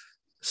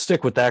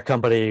stick with that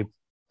company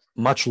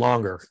much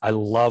longer. I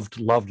loved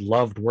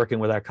working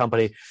with that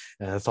company,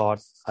 and I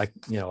thought I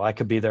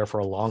could be there for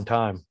a long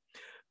time.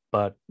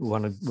 But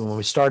when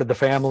we started the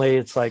family,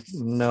 it's like,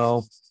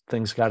 no,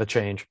 things got to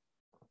change.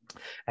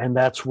 And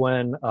that's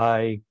when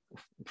I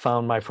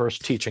found my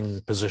first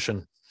teaching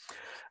position.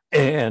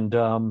 And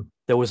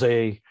there was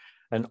an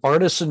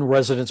artist in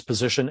residence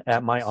position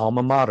at my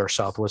alma mater,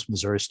 Southwest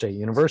Missouri State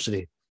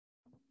University.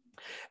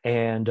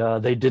 And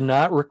they did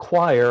not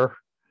require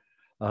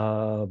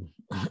an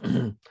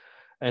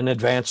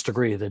advanced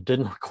degree. They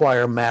didn't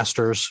require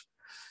master's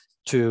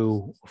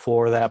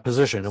for that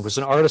position. It was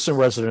an artist in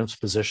residence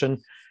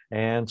position.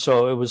 And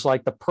so it was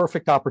like the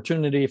perfect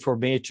opportunity for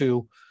me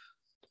to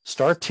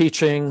start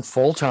teaching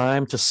full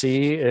time, to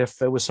see if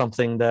it was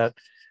something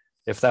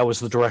if that was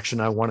the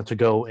direction I wanted to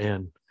go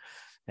in.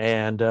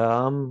 And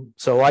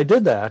so I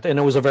did that. And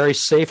it was a very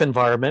safe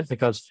environment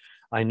because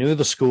I knew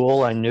the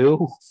school, I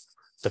knew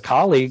the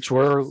colleagues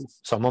were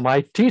some of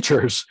my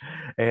teachers.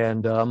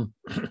 And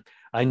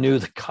I knew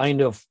the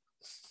kind of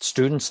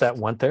students that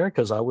went there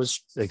because I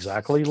was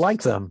exactly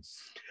like them.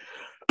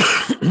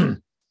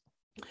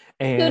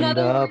 And so in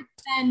other words,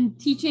 then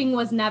teaching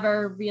was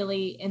never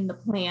really in the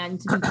plan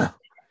to be.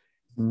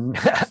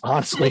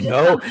 Honestly,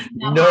 no,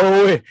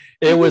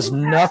 it was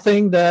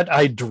nothing that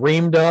I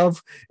dreamed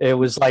of. It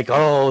was like,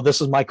 oh,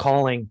 this is my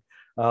calling.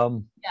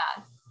 And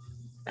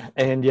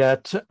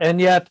yet,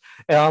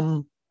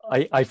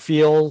 I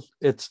feel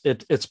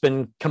it's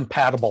been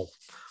compatible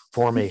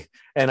for me,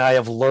 and I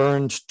have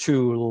learned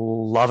to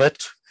love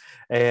it.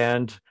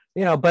 And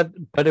but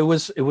it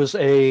was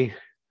a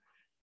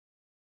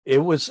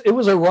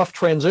rough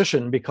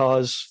transition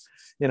because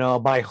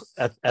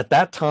at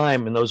that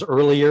time, in those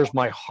early years,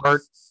 my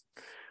heart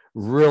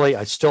really,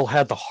 I still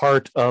had the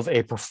heart of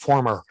a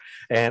performer,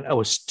 and I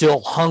was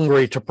still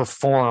hungry to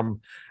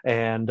perform.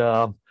 And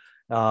so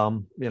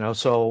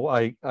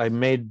I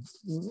made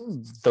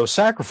those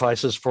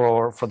sacrifices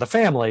for the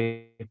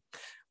family,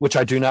 which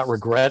I do not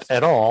regret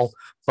at all.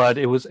 But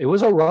it was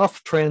a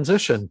rough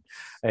transition,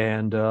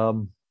 and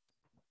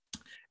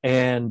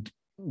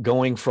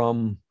going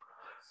from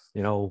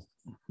the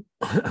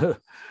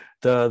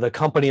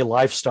company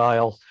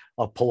lifestyle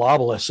of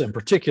Pilopolis in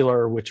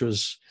particular, which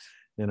was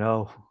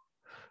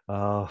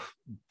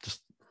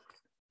just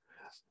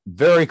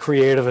very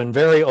creative and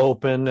very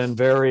open and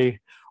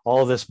very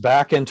all this,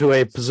 back into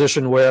a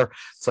position where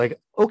it's like,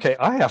 okay,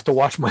 I have to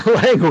watch my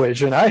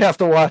language, and I have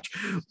to watch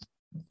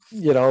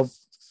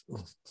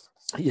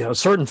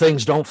certain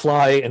things don't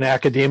fly in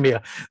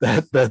academia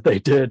that they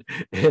did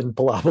in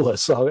Pilopolis.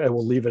 So I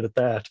will leave it at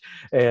that.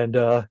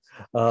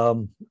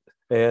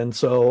 And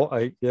so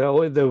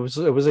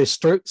it was a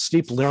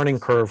steep learning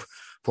curve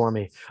for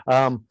me.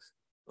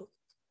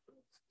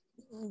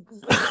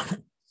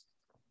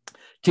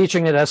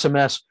 Teaching at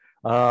SMS,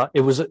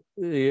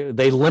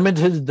 they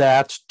limited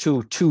that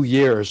to 2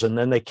 years, and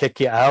then they kick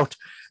you out,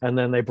 and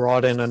then they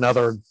brought in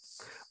another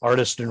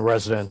artist in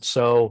residence.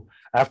 So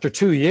after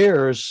 2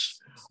 years,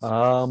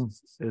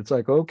 it's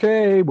like,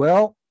 okay,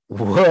 well,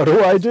 what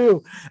do I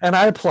do? And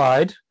I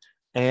applied,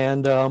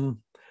 and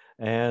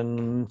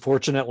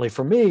fortunately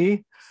for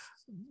me,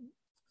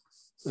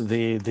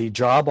 the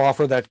job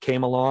offer that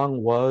came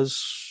along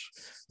was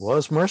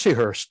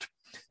Mercyhurst,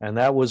 and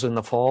that was in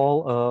the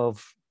fall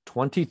of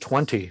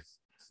 2020.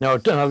 No,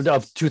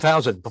 of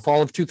 2000, the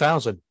fall of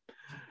 2000.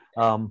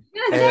 And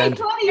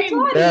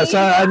yes,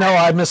 I know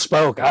I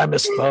misspoke.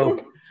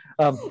 So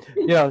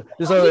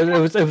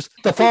it was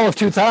the fall of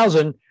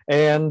 2000,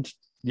 and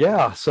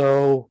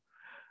so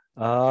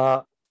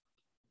I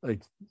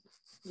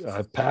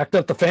packed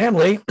up the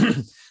family.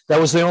 That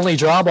was the only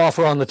job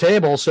offer on the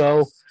table.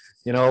 So,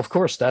 of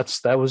course,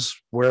 that was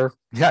where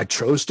I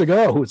chose to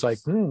go. It's like,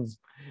 So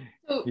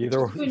So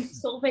either. did you and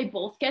Solveig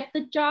both get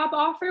the job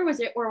offer? Was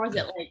it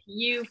like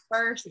you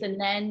first and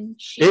then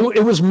she?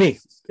 It was me.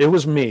 It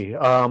was me.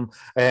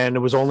 And it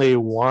was only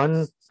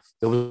one.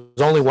 It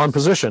was only one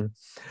position.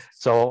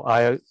 So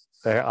I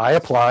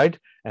applied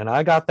and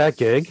I got that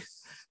gig,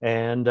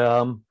 and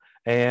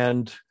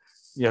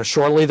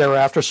shortly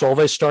thereafter,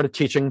 Solveig started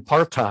teaching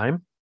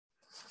part-time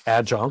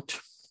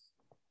adjunct,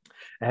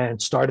 and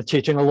started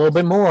teaching a little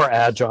bit more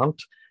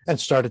adjunct, and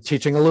started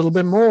teaching a little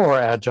bit more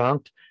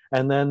adjunct,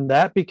 and then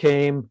that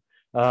became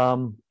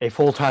a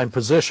full-time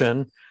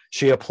position.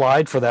 She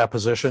applied for that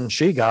position,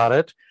 she got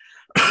it,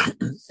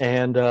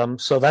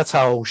 and so that's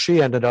how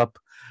she ended up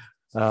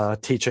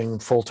teaching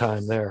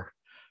full-time there.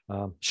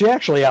 She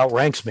actually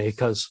outranks me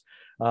because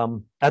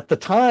at the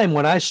time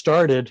when I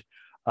started,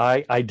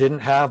 I didn't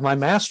have my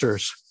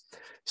master's.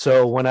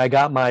 So when I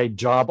got my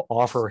job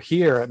offer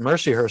here at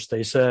Mercyhurst,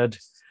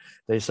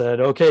 they said,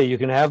 okay, you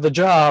can have the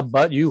job,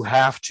 but you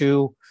have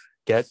to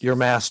get your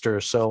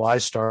master's. So I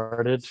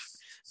started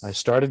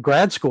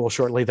grad school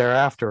shortly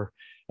thereafter,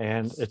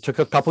 and it took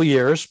a couple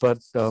years, but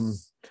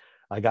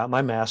I got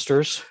my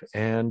master's,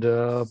 and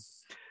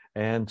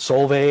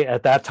Solveig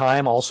at that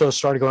time also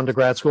started going to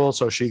grad school,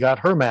 so she got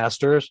her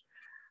master's.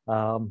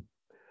 And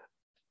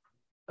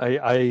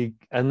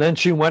then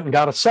she went and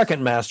got a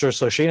second master's,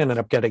 so she ended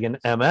up getting an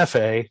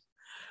MFA,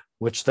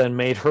 which then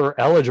made her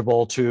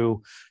eligible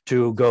to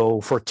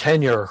go for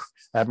tenure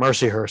at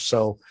Mercyhurst.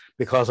 So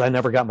because I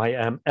never got my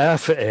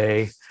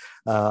MFA,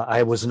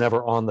 I was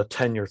never on the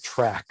tenure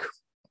track.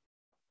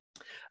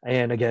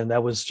 And again,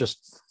 that was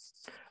just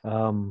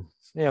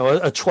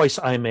a choice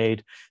I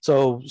made.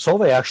 So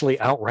Solveig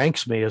actually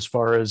outranks me as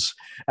far as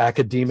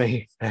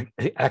academia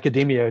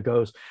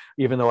goes,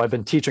 even though I've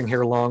been teaching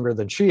here longer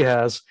than she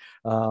has.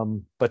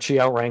 But she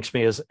outranks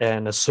me as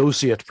an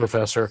associate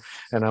professor,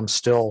 and I'm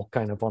still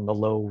kind of on the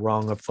low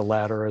rung of the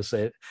ladder as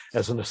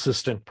an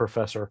assistant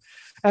professor.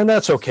 And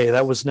that's okay.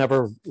 That was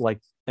never like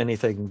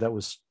anything that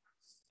was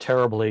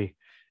terribly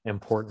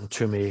important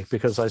to me,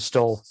 because I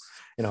still,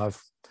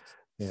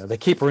 they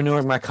keep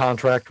renewing my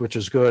contract, which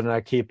is good, and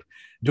I keep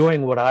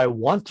doing what I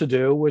want to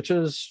do, which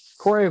is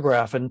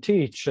choreograph and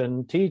teach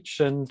and do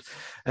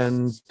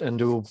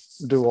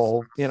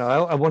all.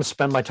 I want to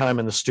spend my time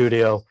in the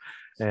studio,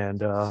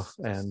 and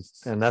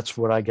that's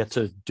what I get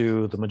to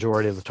do the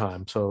majority of the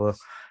time. So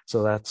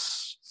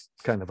that's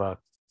kind of a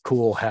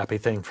cool, happy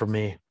thing for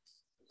me.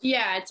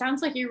 Yeah, it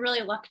sounds like you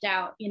really lucked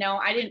out.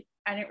 I didn't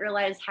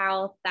realize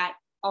how that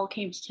all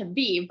came to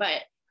be,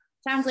 but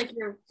sounds like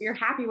you're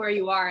happy where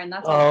you are, and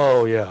that's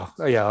all. Oh yeah,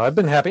 I've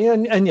been happy,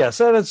 and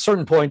yes, at a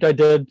certain point, I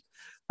did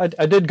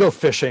go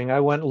fishing. I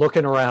went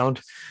looking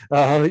around.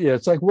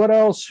 It's like, what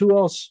else? Who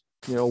else?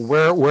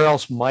 Where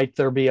else might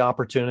there be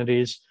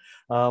opportunities?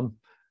 And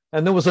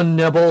there was a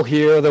nibble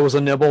here, there was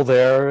a nibble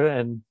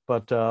there,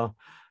 but no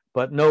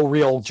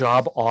real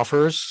job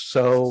offers.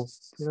 So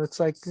it's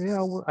like,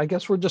 I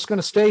guess we're just going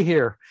to stay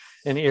here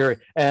in Erie,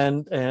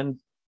 and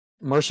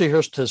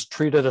Mercyhurst has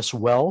treated us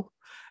well,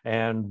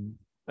 and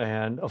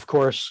of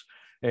course,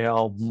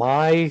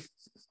 my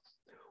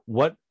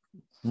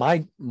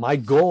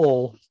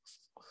goal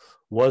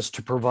was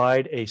to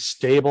provide a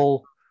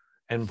stable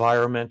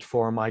environment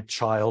for my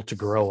child to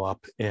grow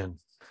up in.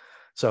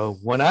 So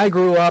when I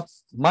grew up,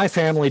 my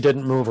family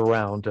didn't move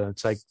around.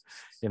 It's like,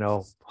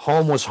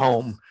 home was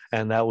home,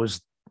 and that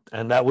was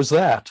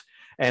that.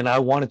 And I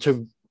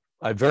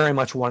very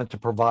much wanted to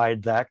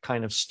provide that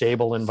kind of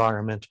stable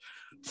environment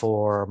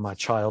for my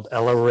child,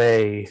 Ella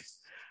Ray.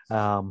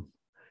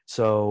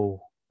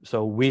 So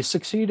we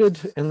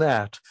succeeded in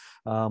that.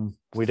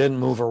 We didn't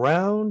move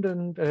around,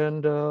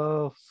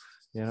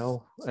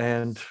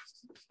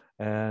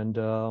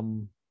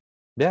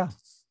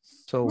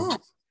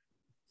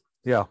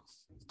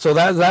 So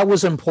that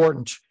was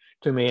important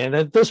to me. And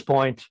at this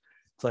point,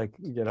 it's like,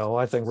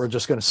 I think we're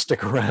just going to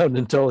stick around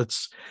until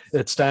it's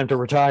time to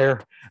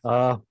retire,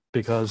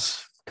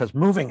 because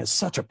moving is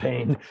such a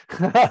pain.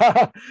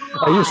 I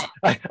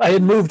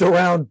had moved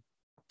around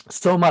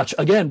so much.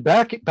 Again,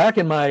 back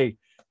in my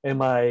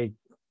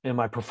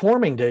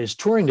performing days,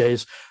 touring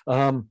days,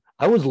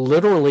 I was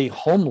literally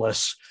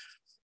homeless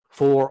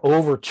for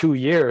over 2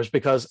 years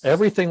because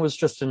everything was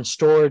just in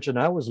storage, and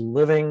I was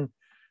living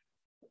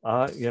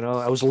on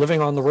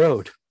the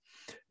road,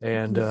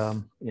 and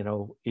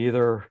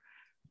either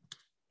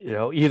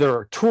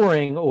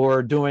touring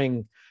or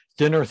doing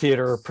dinner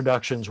theater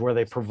productions where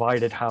they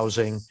provided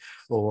housing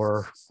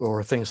or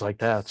things like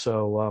that.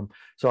 So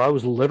I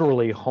was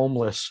literally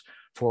homeless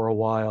for a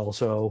while.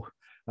 So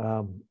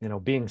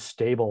being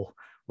stable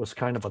was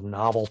kind of a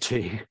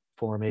novelty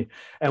for me.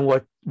 And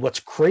what's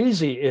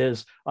crazy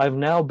is I've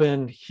now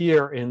been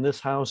here in this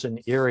house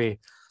in Erie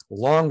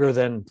longer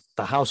than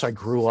the house I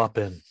grew up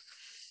in.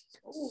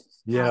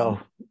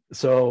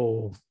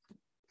 So,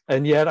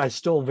 and yet I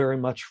still very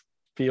much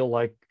feel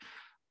like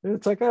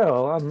it's like,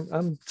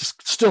 I'm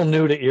just still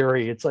new to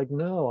Erie. It's like,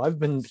 no, I've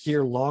been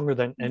here longer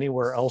than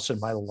anywhere else in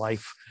my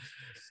life.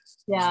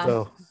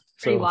 Yeah.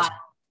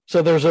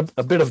 So there's a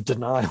bit of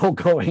denial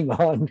going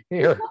on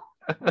here.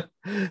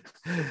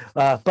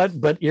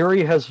 But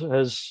Erie has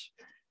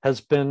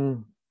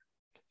been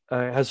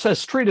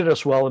has treated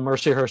us well, and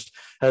Mercyhurst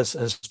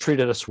has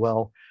treated us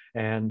well,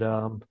 and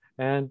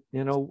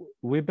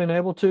we've been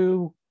able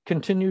to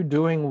continue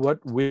doing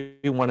what we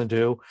want to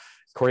do,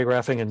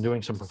 choreographing and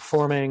doing some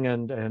performing,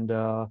 and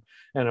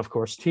of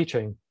course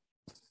teaching,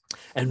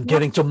 and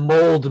getting to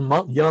mold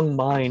young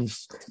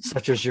minds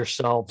such as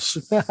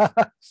yourselves.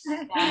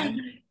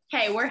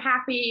 Hey, we're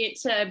happy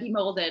to be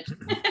molded.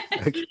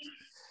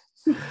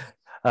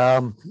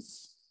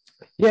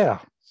 Yeah.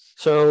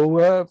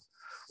 So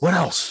what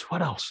else?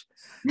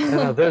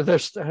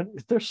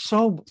 There's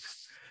so,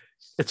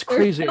 it's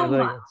crazy. So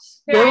much.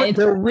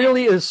 There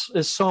really is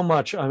so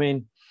much. I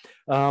mean,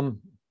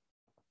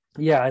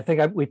 I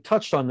think we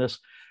touched on this.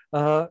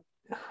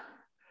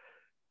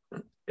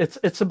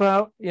 It's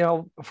about,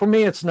 for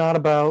me, it's not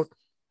about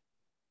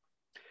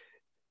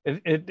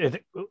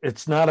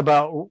it's not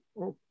about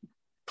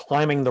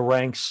climbing the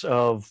ranks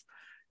of,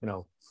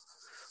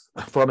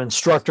 from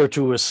instructor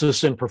to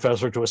assistant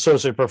professor to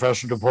associate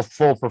professor to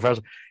full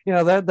professor.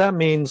 That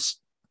means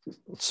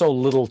so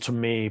little to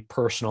me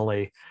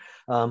personally.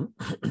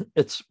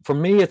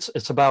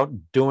 It's about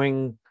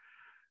doing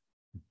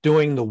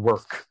the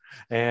work,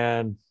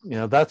 and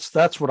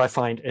that's what I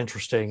find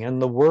interesting.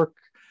 And the work,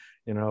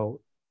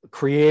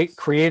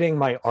 creating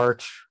my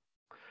art,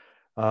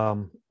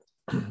 and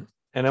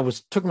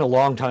it took me a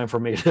long time for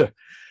me to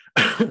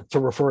to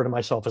refer to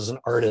myself as an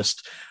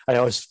artist. I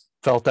always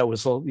felt that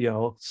was,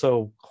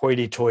 so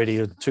hoity-toity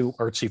and too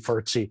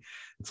artsy-fartsy.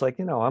 It's like,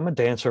 I'm a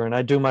dancer and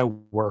I do my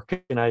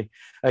work, and I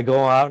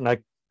go out and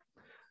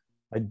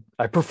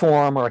I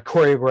perform, or I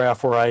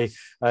choreograph, or I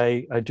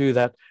do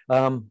that.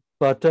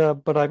 But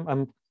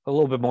I'm a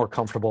little bit more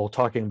comfortable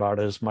talking about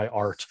it as my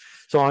art.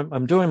 So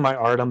I'm doing my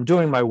art, I'm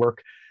doing my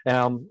work,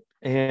 and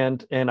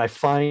I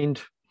find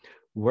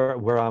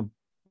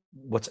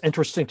what's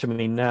interesting to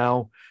me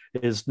now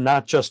is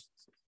not just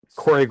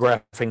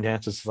choreographing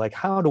dances. It's like,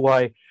 how do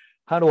I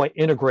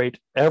integrate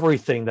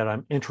everything that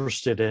I'm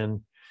interested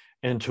in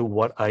into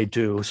what I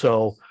do?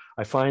 So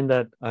I find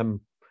that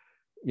I'm,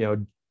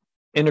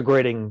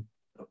 integrating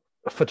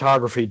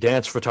photography,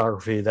 dance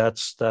photography.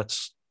 That's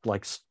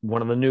like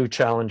one of the new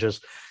challenges.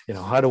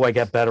 How do I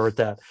get better at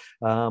that?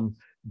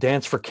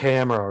 Dance for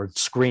camera, or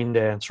screen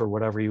dance, or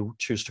whatever you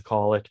choose to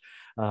call it.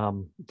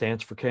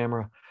 Dance for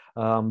camera.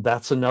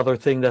 That's another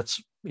thing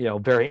that's,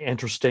 very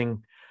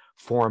interesting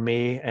for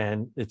me,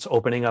 and it's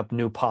opening up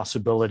new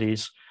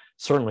possibilities,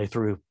 certainly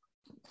through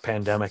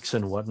pandemics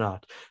and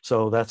whatnot.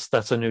 So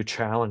that's a new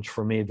challenge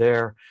for me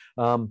there.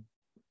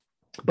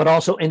 But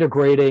also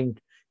integrating,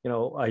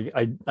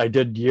 I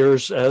did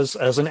years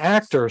as an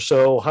actor.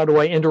 So how do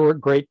I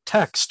integrate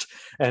text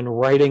and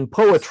writing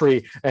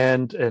poetry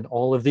and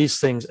all of these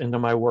things into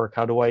my work?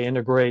 How do I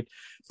integrate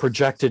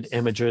projected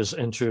images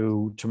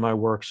into my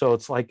work? So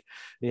it's like,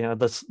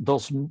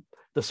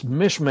 this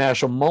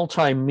mishmash of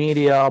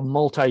multimedia,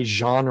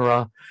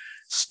 multi-genre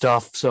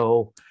stuff.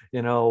 So,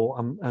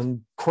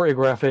 I'm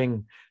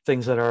choreographing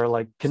things that are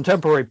like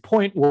contemporary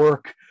point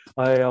work,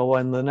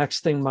 and the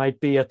next thing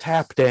might be a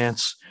tap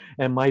dance,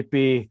 and might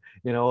be,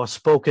 a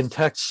spoken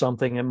text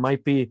something. It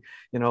might be,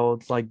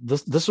 like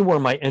this is where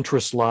my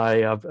interests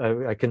lie.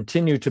 I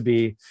continue to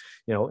be,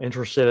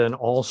 interested in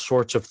all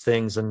sorts of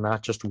things and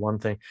not just one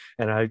thing.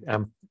 And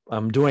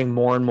I'm doing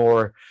more and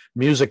more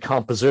music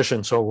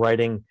composition. So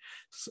writing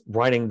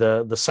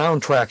the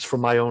soundtracks for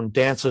my own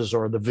dances,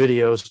 or the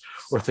videos,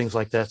 or things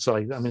like that. So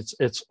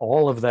it's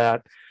all of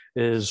that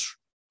is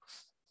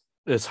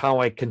how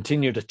I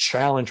continue to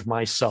challenge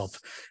myself.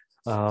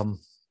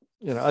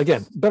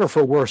 Again, better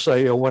for worse.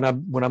 When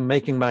I'm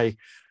making my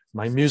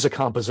music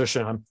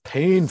composition, I'm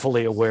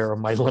painfully aware of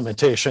my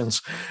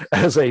limitations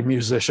as a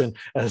musician,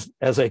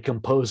 as a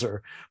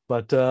composer.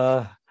 But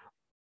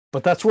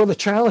that's where the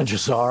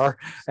challenges are,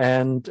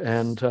 and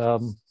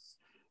because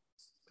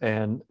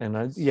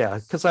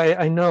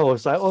I know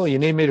it's like, oh, you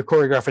need me to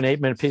choreograph an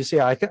 8-minute piece.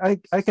 Yeah,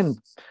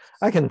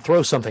 I can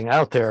throw something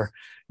out there,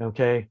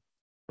 okay,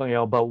 but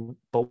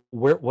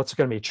what's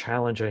going to be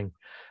challenging,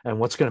 and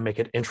what's going to make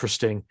it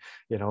interesting,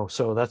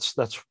 So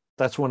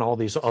that's when all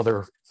these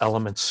other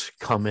elements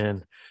come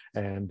in,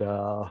 and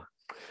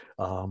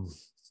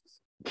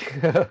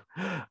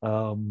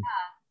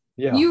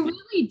yeah. You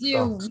really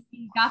do.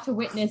 We got to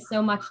witness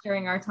so much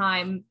during our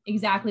time,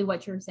 exactly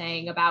what you're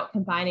saying about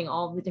combining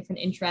all of the different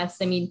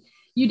interests. I mean,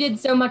 you did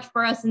so much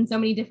for us in so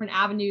many different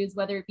avenues,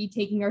 whether it be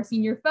taking our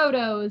senior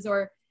photos,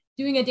 or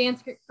doing a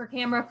dance for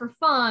camera for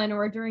fun,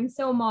 or during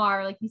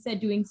SOMAR, like you said,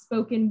 doing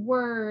spoken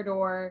word,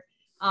 or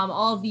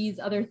all of these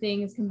other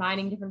things,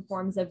 combining different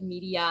forms of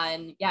media.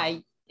 And yeah,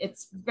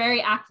 it's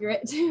very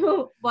accurate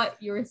to what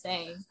you were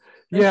saying.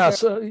 Yeah.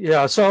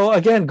 Sure. So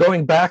again,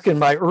 going back in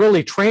my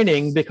early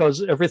training,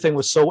 because everything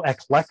was so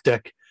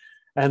eclectic,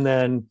 and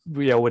then,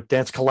 with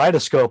Dance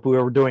Kaleidoscope, we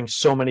were doing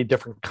so many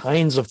different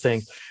kinds of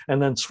things,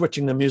 and then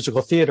switching to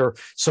musical theater,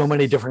 so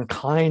many different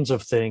kinds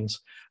of things.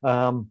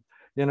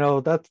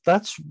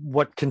 That's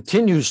what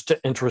continues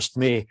to interest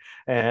me.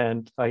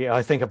 And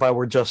I think if I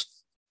were just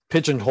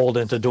pigeonholed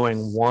into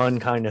doing one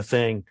kind of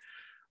thing,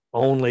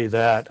 only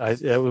that,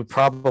 it would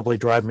probably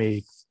drive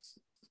me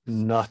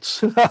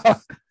nuts.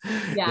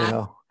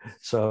 Yeah.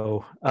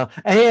 So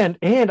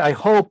and I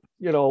hope,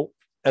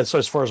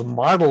 as far as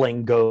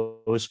modeling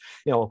goes,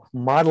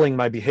 modeling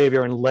my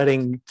behavior and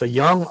letting the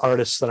young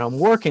artists that I'm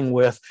working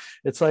with,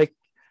 it's like,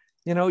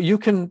 you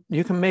can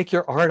make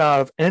your art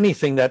out of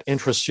anything that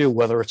interests you,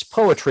 whether it's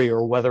poetry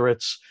or whether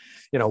it's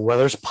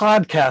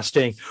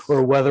podcasting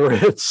or whether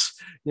it's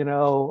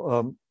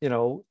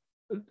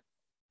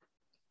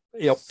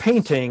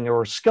painting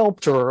or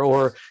sculpture,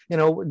 or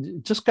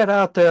just get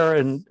out there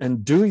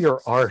and do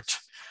your art.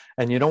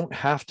 And you don't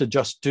have to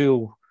just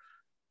do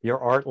your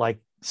art like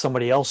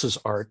somebody else's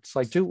art. It's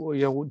like, do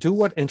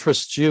what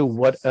interests you,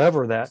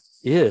 whatever that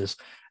is,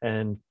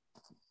 and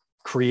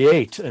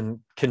create and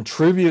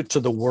contribute to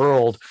the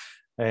world,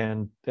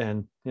 and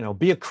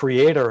be a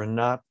creator and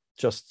not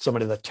just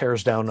somebody that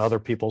tears down other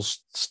people's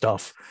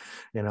stuff.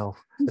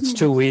 It's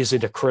too easy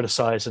to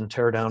criticize and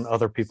tear down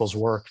other people's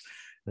work.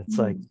 It's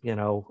like,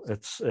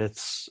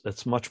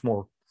 it's much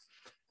more,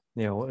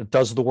 it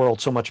does the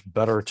world so much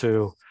better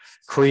to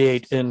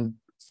create in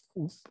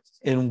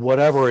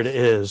whatever it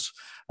is,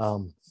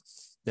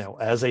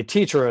 as a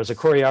teacher, as a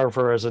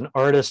choreographer, as an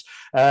artist,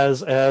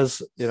 as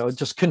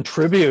just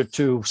contribute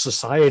to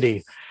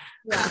society.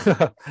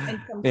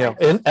 Yeah.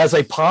 And as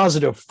a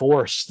positive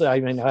force.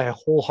 I mean, I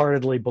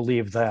wholeheartedly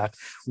believe that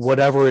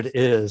whatever it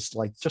is,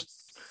 like, just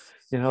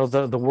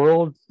the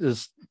world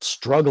is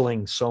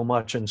struggling so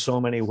much in so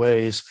many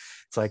ways.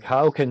 It's like,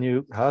 how can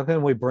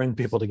we bring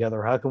people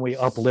together? How can we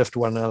uplift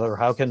one another?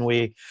 How can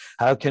we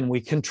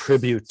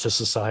contribute to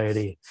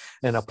society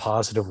in a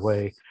positive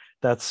way?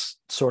 That's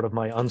sort of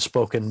my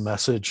unspoken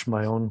message,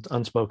 my own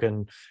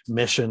unspoken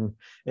mission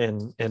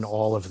in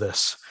all of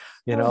this.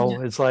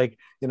 It's like,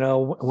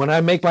 when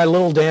I make my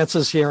little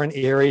dances here in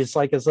Erie, it's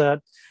like, is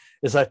that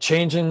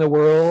changing the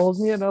world?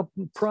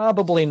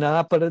 Probably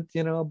not, but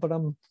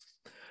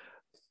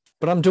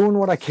but I'm doing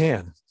what I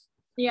can.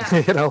 Yeah.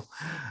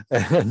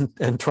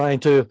 And trying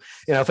to,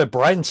 if it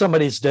brightens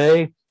somebody's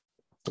day,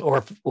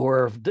 or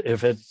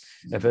if it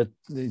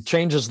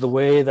changes the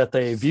way that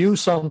they view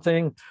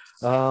something,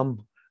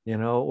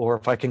 or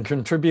if I can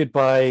contribute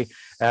by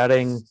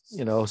adding,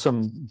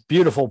 some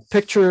beautiful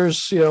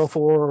pictures,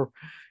 for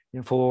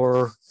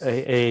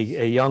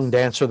a young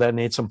dancer that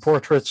needs some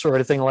portraits or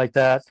anything like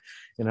that,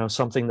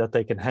 something that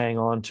they can hang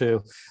on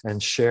to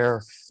and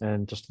share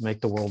and just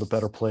make the world a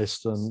better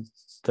place,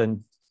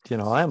 then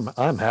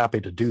I'm happy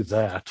to do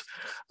that.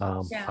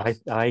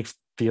 I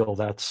feel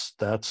that's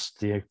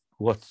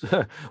what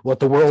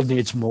the world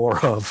needs more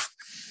of.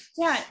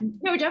 Yeah,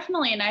 no,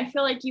 definitely. And I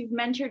feel like you've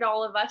mentored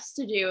all of us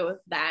to do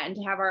that and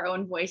to have our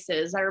own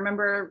voices. I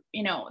remember,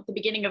 at the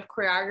beginning of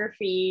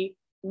choreography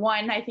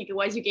one, I think it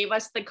was, you gave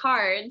us the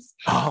cards.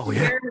 Oh,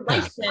 yeah. Your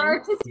license.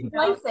 Artistic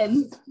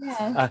license.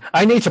 Yeah.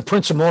 I need to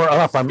print some more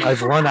up.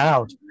 I've run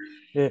out.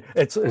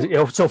 It's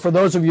so for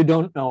those of you who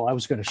don't know, I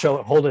was going to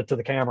hold it to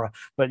the camera,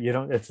 but you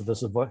don't.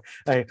 This is what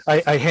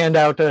I hand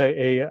out.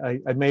 I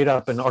made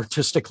up an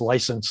artistic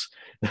license.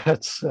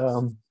 That's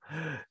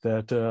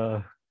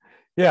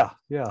yeah.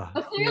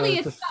 But clearly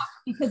it's stuck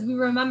because we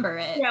remember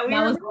it. Yeah, we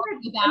that was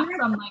remember back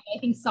from I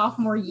think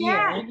sophomore year.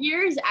 Yeah,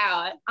 years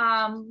out.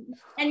 And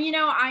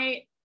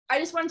I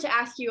just wanted to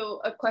ask you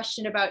a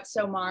question about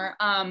Somar.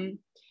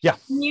 Yeah.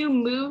 When you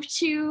moved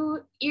to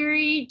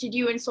Erie, did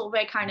you and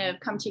Solveig kind of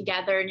come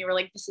together and you were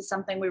like, this is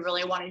something we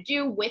really want to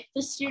do with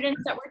the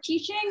students that we're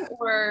teaching?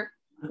 Or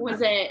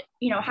was it,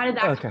 how did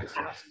that come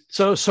about?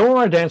 So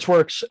Somar Dance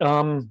Works,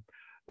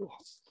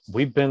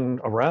 we've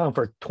been around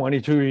for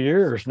 22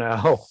 years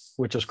now,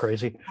 which is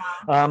crazy.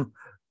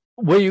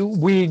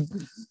 We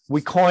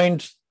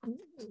coined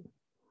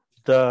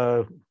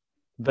the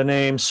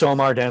name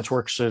Somar Dance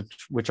Works,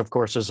 which of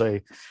course is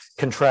a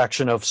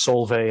contraction of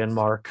Solveig and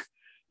Mark.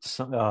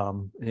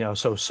 So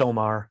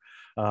Somar,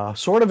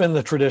 sort of in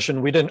the tradition.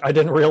 I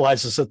didn't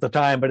realize this at the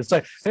time, but it's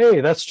like,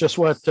 hey, that's just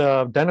what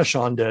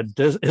Denishon did,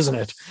 isn't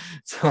it?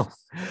 So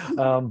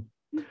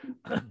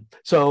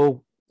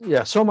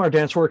yeah, Somar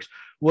Dance Works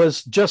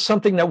was just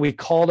something that we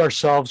called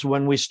ourselves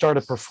when we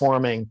started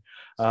performing.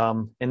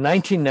 In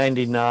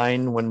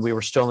 1999, when we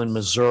were still in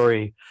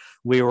Missouri,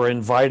 we were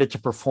invited to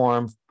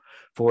perform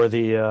for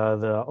the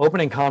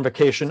opening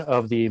convocation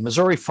of the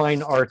Missouri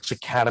Fine Arts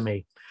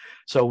Academy.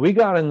 So we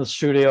got in the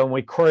studio and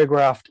we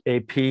choreographed a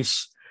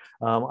piece,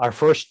 our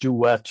first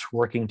duet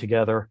working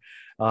together,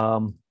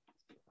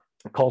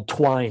 called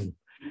Twine.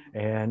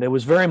 And it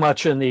was very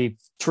much in the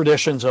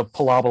traditions of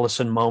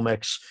Pilobolus and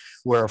Momix,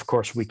 where of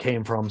course we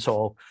came from.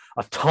 So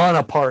a ton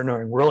of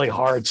partnering, really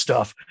hard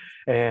stuff.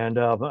 And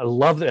I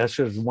love that.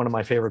 It's one of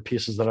my favorite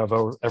pieces that I've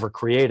ever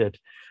created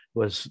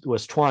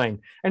was Twine.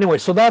 Anyway,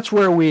 so that's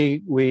where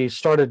we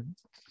started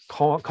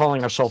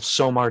calling ourselves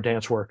Somar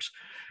Dance Works.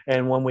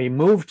 And when we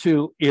moved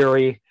to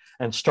Erie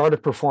and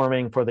started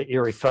performing for the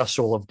Erie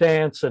Festival of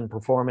Dance and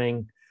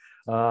performing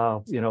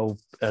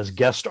as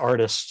guest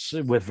artists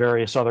with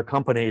various other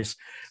companies.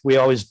 We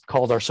always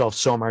called ourselves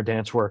Somar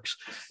Dance Works.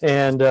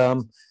 And,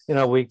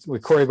 we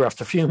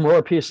choreographed a few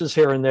more pieces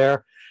here and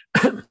there.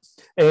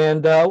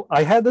 And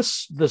I had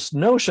this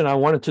notion I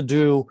wanted to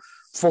do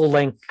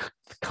full-length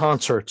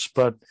concerts,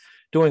 but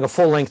doing a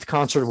full-length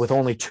concert with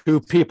only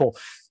 2 people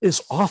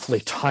is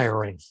awfully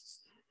tiring.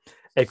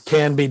 It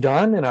can be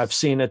done, and I've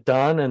seen it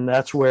done, and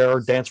that's where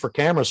dance for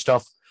camera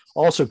stuff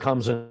also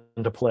comes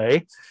into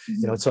play.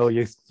 So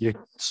you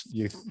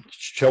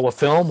show a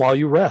film while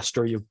you rest,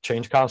 or you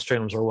change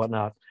costumes or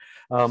whatnot.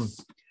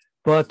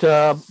 But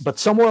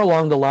somewhere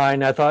along the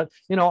line, I thought,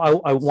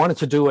 I wanted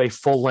to do a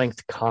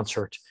full-length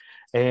concert,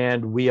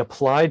 and we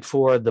applied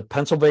for the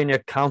Pennsylvania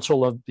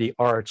Council of the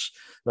Arts,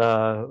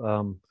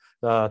 the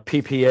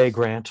PPA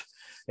grant,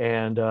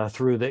 and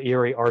through the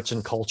Erie Arts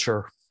and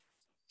Culture.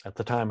 At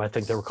the time, I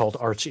think they were called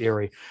Arts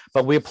Erie,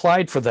 but we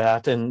applied for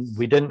that, and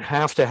we didn't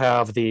have to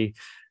have the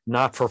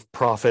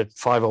not-for-profit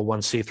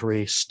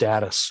 501c3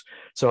 status.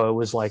 So it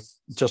was like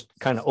just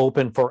kind of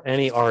open for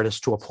any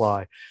artist to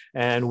apply.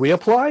 And we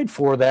applied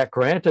for that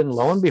grant, and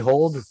lo and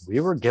behold, we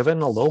were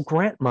given a little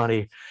grant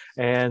money.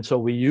 And so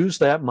we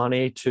used that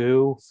money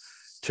to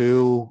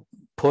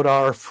put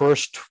our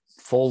first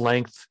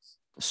full-length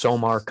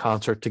Somar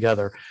concert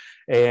together.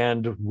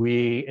 And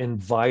we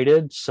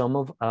invited some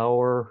of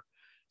our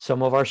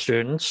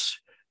students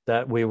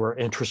that we were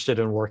interested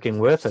in working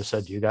with. I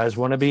said, "You guys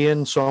want to be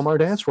in Somar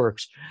Dance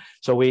Works?"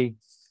 So we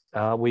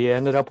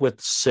ended up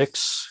with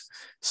six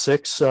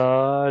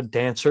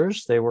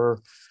dancers. They were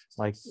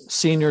like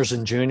seniors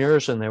and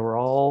juniors, and they were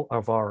all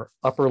of our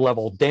upper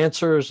level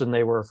dancers, and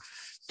they were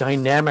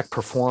dynamic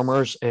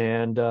performers.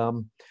 And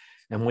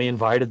we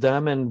invited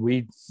them, and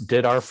we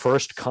did our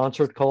first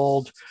concert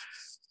called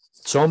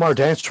Somar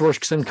Dance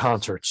Works in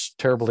Concerts.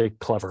 Terribly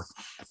clever,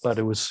 but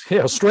it was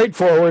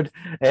straightforward.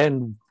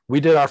 And we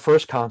did our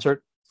first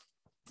concert.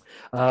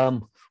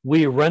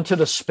 We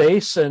rented a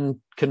space and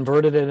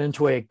converted it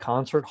into a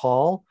concert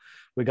hall.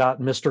 We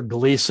got Mr.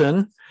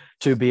 Gleason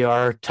to be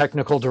our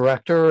technical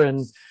director,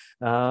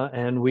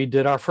 and we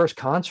did our first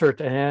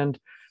concert. And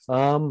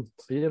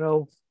it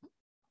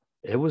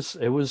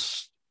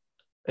was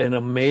an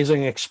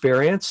amazing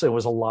experience. It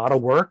was a lot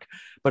of work,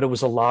 but it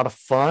was a lot of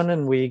fun,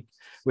 and we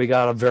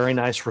got a very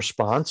nice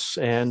response.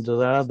 And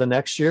the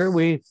next year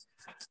we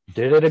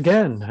did it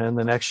again, and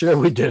the next year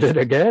we did it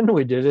again.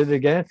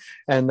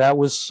 And that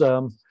was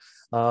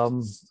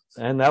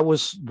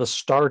the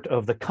start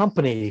of the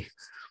company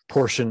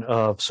portion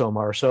of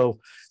Somar.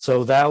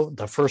 So that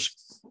the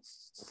first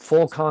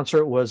full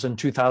concert was in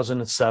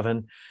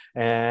 2007,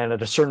 and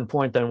at a certain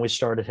point, then we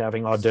started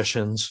having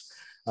auditions,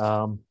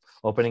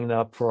 opening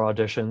up for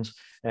auditions,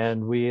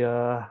 and we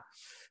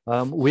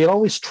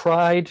always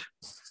tried.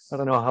 I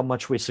don't know how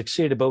much we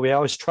succeeded, but we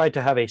always tried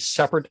to have a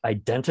separate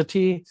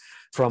identity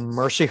from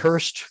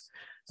Mercyhurst.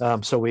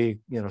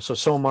 So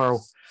Somar,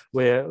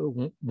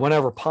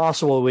 whenever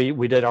possible,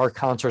 we did our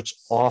concerts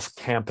off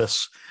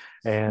campus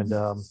and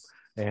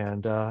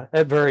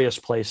at various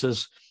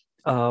places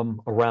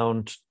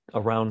around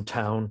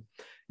town,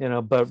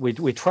 but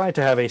we tried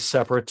to have a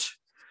separate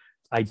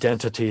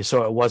identity,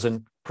 so it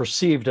wasn't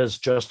perceived as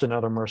just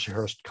another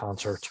Mercyhurst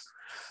concert.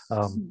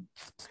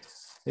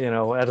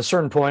 At a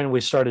certain point, we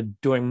started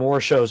doing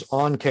more shows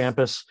on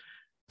campus,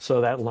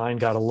 so that line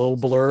got a little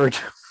blurred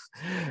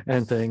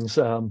and things.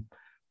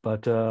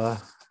 But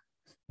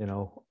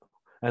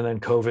and then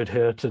COVID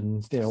hit,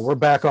 and we're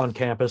back on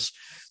campus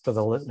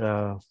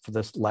for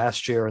this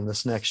last year and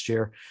this next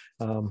year.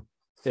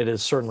 It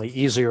is certainly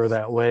easier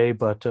that way,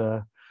 but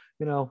I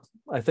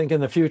think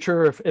in the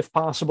future, if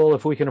possible,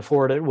 if we can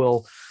afford it,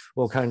 we'll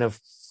kind of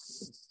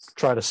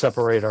try to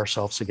separate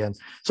ourselves again.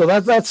 So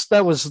that's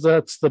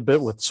the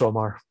bit with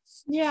Somar.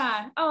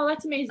 Yeah. Oh,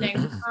 that's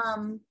amazing.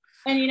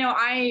 And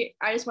I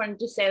just wanted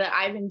to say that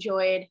I've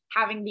enjoyed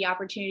having the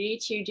opportunity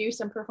to do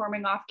some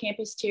performing off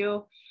campus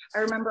too. I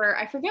remember,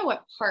 I forget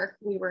what park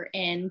we were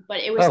in, but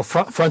it was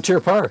Frontier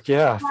Park.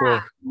 Yeah.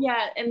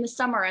 In the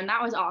summer, and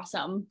that was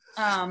awesome.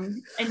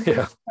 And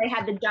they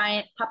had the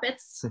giant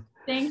puppets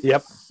thing.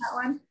 Yep. That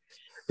one.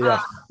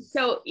 Yeah.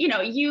 So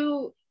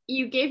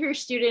you gave your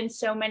students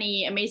so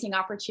many amazing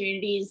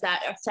opportunities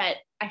that set,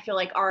 I feel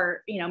like,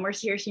 our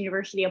Mercyhurst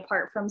University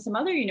apart from some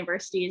other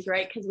universities,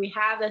 right? Because we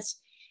have this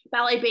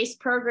ballet-based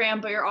program,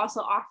 but you're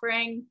also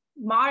offering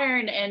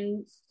modern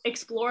and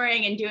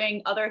exploring and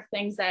doing other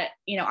things that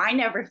I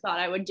never thought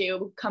I would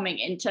do coming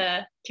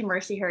into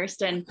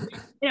Mercyhurst. And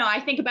I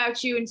think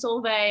about you and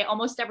Solveig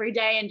almost every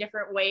day in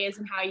different ways,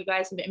 and how you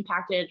guys have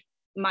impacted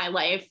my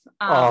life.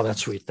 Oh,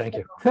 that's sweet. Thank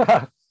you.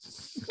 No,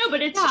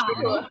 but it's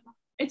true.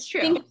 It's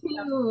true. I think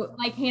too,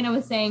 like Hannah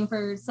was saying,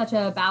 for such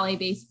a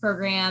ballet-based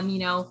program,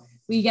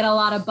 we get a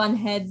lot of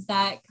bunheads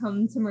that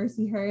come to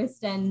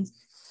Mercyhurst, and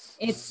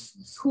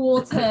it's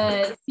cool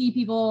to see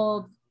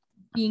people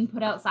being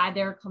put outside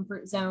their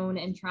comfort zone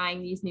and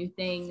trying these new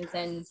things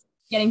and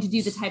getting to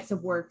do the types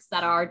of works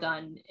that are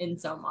done in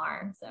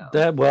Somar. So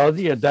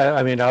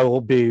I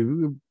will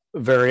be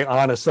very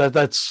honest.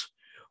 That's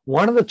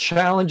one of the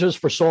challenges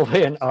for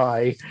Solveig and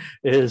I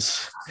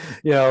is,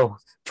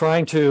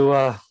 trying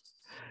to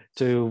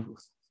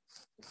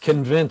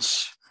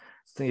convince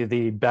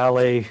the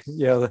ballet,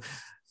 the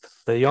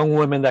young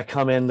women that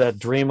come in that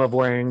dream of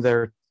wearing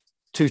their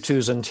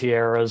tutus and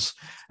tiaras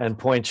and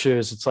point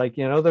shoes. It's like,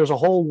 there's a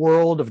whole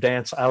world of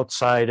dance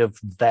outside of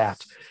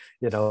that.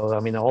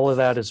 All of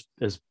that is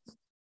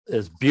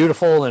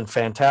beautiful and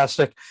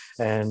fantastic,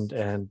 and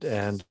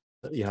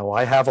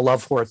I have a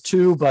love for it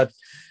too, but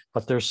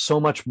there's so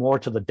much more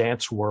to the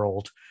dance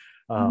world,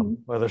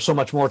 or there's so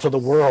much more to the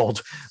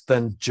world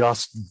than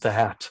just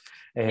that.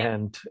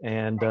 And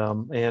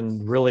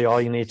really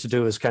all you need to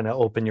do is kind of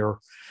open your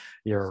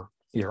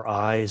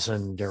eyes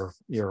and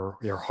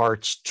your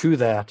hearts to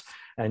that,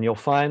 and you'll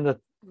find that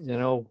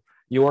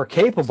you are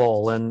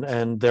capable,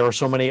 and there are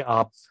so many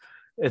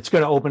it's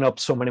going to open up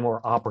so many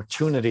more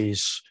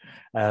opportunities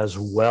as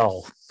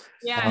well.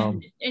 Yeah,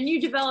 and you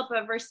develop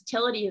a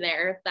versatility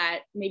there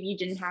that maybe you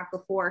didn't have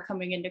before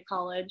coming into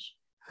college,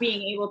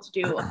 being able to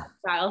do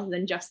styles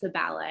than just the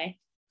ballet.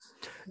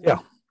 Yeah.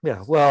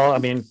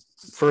 Well,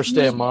 first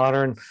day of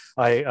modern,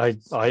 I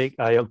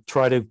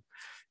try to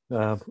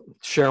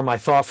share my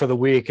thought for the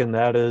week, and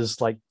that is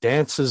like,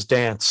 dance is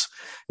dance,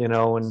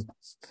 and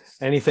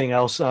anything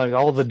else,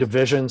 all the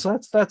divisions,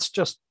 that's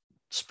just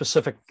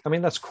specific.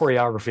 That's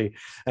choreography,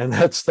 and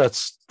that's the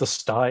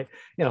style,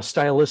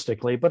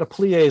 stylistically. But a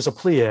plie is a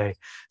plie,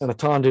 and a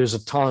tendu is a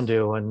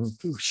tendu, and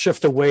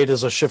shift of weight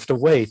is a shift of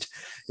weight,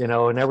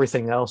 and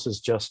everything else is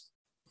just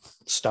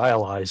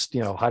stylized.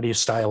 How do you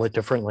style it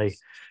differently?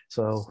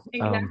 So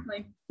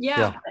exactly.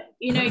 Yeah.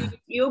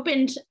 You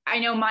opened, I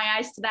know, my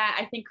eyes to that.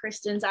 I think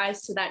Kristen's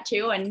eyes to that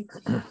too. And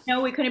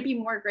we couldn't be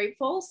more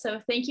grateful.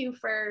 So thank you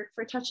for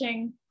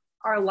touching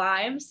our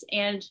lives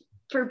and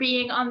for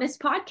being on this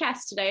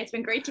podcast today. It's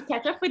been great to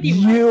catch up with you.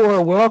 You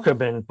are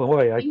welcome. And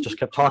boy, I just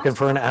kept talking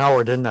for an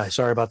hour, didn't I?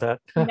 Sorry about that.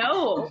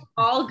 No,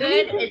 all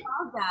good.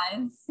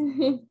 Guys.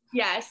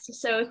 Yes.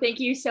 So thank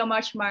you so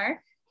much, Mark.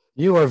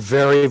 You are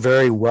very,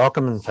 very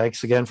welcome. And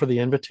thanks again for the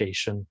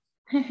invitation.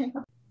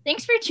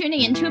 Thanks for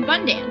tuning in to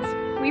Abundance.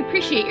 We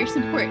appreciate your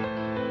support.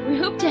 We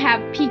hope to have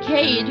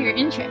PK'd your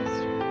interest.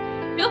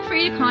 Feel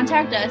free to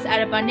contact us at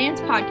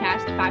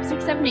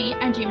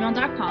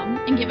abundancepodcast5678@gmail.com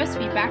and give us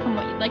feedback on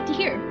what you'd like to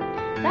hear.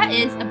 That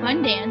is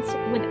abundance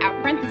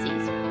without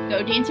parentheses.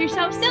 Go dance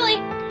yourself silly.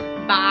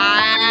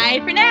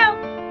 Bye for now.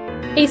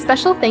 A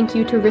special thank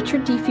you to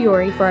Richard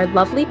DiFiore for our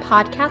lovely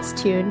podcast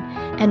tune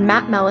and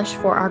Matt Mellish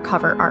for our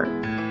cover art.